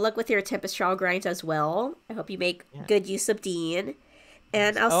wanted. Good luck with your Tempest Trial grinds as well. I hope you make Yeah. good use of Dean.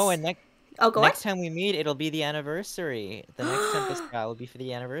 And Oh, and go next on. time we meet, it'll be the anniversary. The next Tempest trial will be for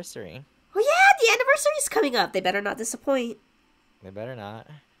the anniversary. Oh yeah, the anniversary's coming up. They better not disappoint. They better not.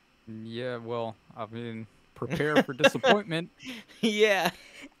 Yeah, well, I mean, prepare for disappointment. Yeah.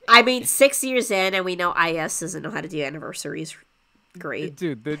 I mean, 6 years in, and we know IS doesn't know how to do anniversaries. Great.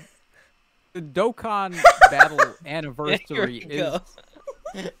 Dude, the Dokkan battle anniversary we is... go.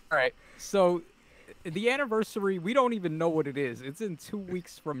 Alright, so the anniversary, we don't even know what it is. It's in 2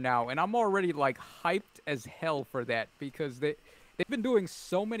 weeks from now, and I'm already, like, hyped as hell for that, because they've been doing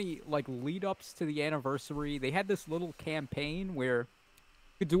so many, like, lead-ups to the anniversary. They had this little campaign where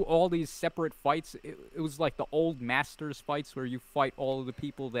you could do all these separate fights. It was like the old Masters fights where you fight all of the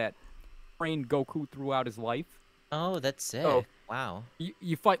people that trained Goku throughout his life. Oh, that's sick. Oh. Wow.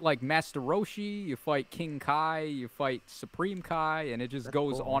 You fight like Master Roshi, you fight King Kai, you fight Supreme Kai, and it just That's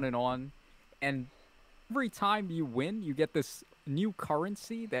goes cool. on and on. And every time you win, you get this new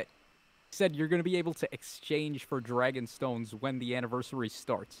currency that said you're going to be able to exchange for Dragon Stones when the anniversary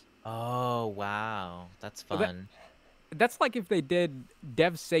starts. Oh, wow. That's So fun. That's like if they did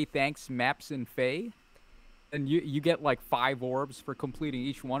Dev Say Thanks maps in FEH, and you get like 5 orbs for completing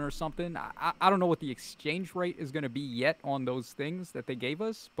each one or something. I don't know what the exchange rate is going to be yet on those things that they gave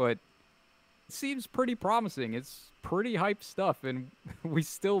us, but it seems pretty promising. It's pretty hype stuff, and we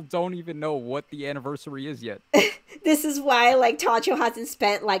still don't even know what the anniversary is yet. This is why, like, Tacho hasn't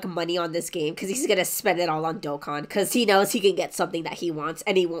spent, like, money on this game, because he's gonna spend it all on Dokkan, because he knows he can get something that he wants,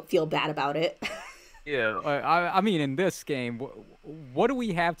 and he won't feel bad about it. Yeah. I mean, in this game, what do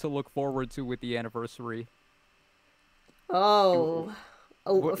we have to look forward to with the anniversary? Oh.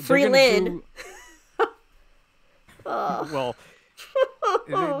 They're Free gonna Lin. do- Well,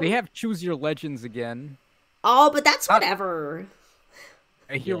 they have Choose Your Legends again. Oh, but that's whatever.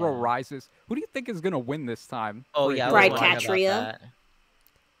 A Hero Yeah. Rises. Who do you think is gonna win this time? Oh, for a yeah. I Hero was Bride wondering Rises? about Catria? that.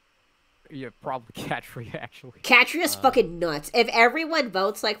 Yeah, probably Catria, actually. Catria's fucking nuts. If everyone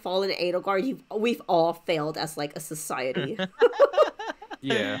votes like Fallen Edelgard, we've all failed as, like, a society.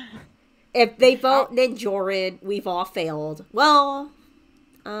 Yeah. If they vote Ninjorin, we've all failed. Well,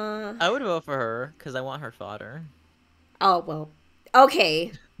 I would vote for her, because I want her fodder. oh, well.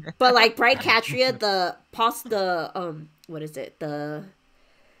 Okay. But, like, Bright Catria, what is it?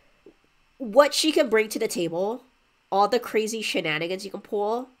 What she can bring to the table, all the crazy shenanigans you can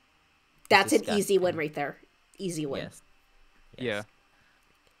pull, that's an easy win Disgusting. right there. Easy win. Yes.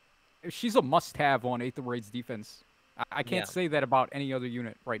 Yeah. She's a must-have on Aether Raid's defense. I can't Yeah. say that about any other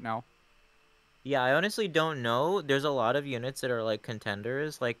unit right now. Yeah, I honestly don't know. There's a lot of units that are, like,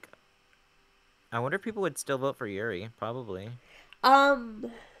 contenders. Like, I wonder if people would still vote for Yuri. Probably. That's a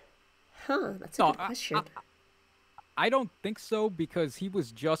No, good question. I don't think so, because he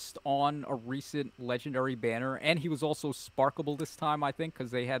was just on a recent legendary banner, and he was also sparkable this time, I think,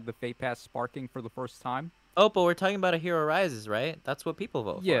 because they had the Fate Pass sparking for the first time. Oh, but we're talking about a Hero Rises, right? That's what people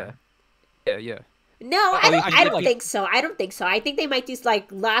vote Yeah. for. Yeah. No, Oh, I you don't. can I get, don't like- think so. I don't think so. I think they might do like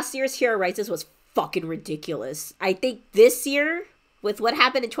last year's Hero Rises was fucking ridiculous. I think this year, with what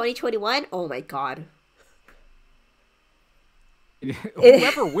happened in 2021, oh my god.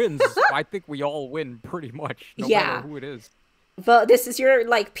 Whoever wins, I think we all win pretty much, no Yeah. matter who it is. Vote. This is your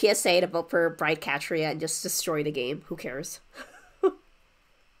like PSA to vote for Bright Catria and just destroy the game. Who cares?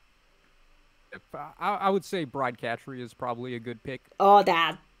 I would say Bride Catchery is probably a good pick. Oh,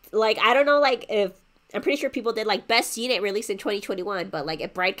 that like I don't know like if I'm pretty sure people did like best unit released in 2021, but like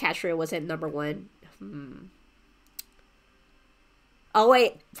if Bright Catria wasn't number one. Oh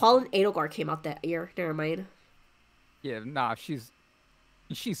wait, Fallen Edelgard came out that year. Never mind. Yeah, nah, she's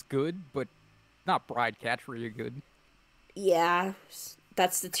good, but not Bride Catchery good. Yeah,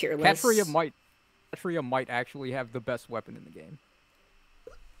 that's the tier list. Catcheria might actually have the best weapon in the game.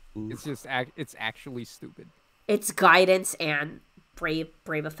 It's just it's actually stupid. It's guidance and brave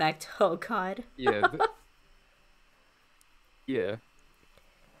effect. Oh god. Yeah. Yeah.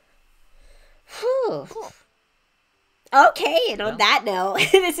 Whew. Okay, and on Well. that note,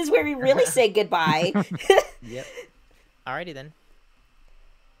 this is where we really say goodbye. Yep. Alrighty then.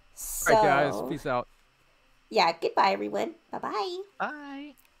 So, All right, guys. Peace out. yeah, goodbye, everyone. Bye-bye.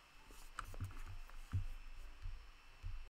 Bye.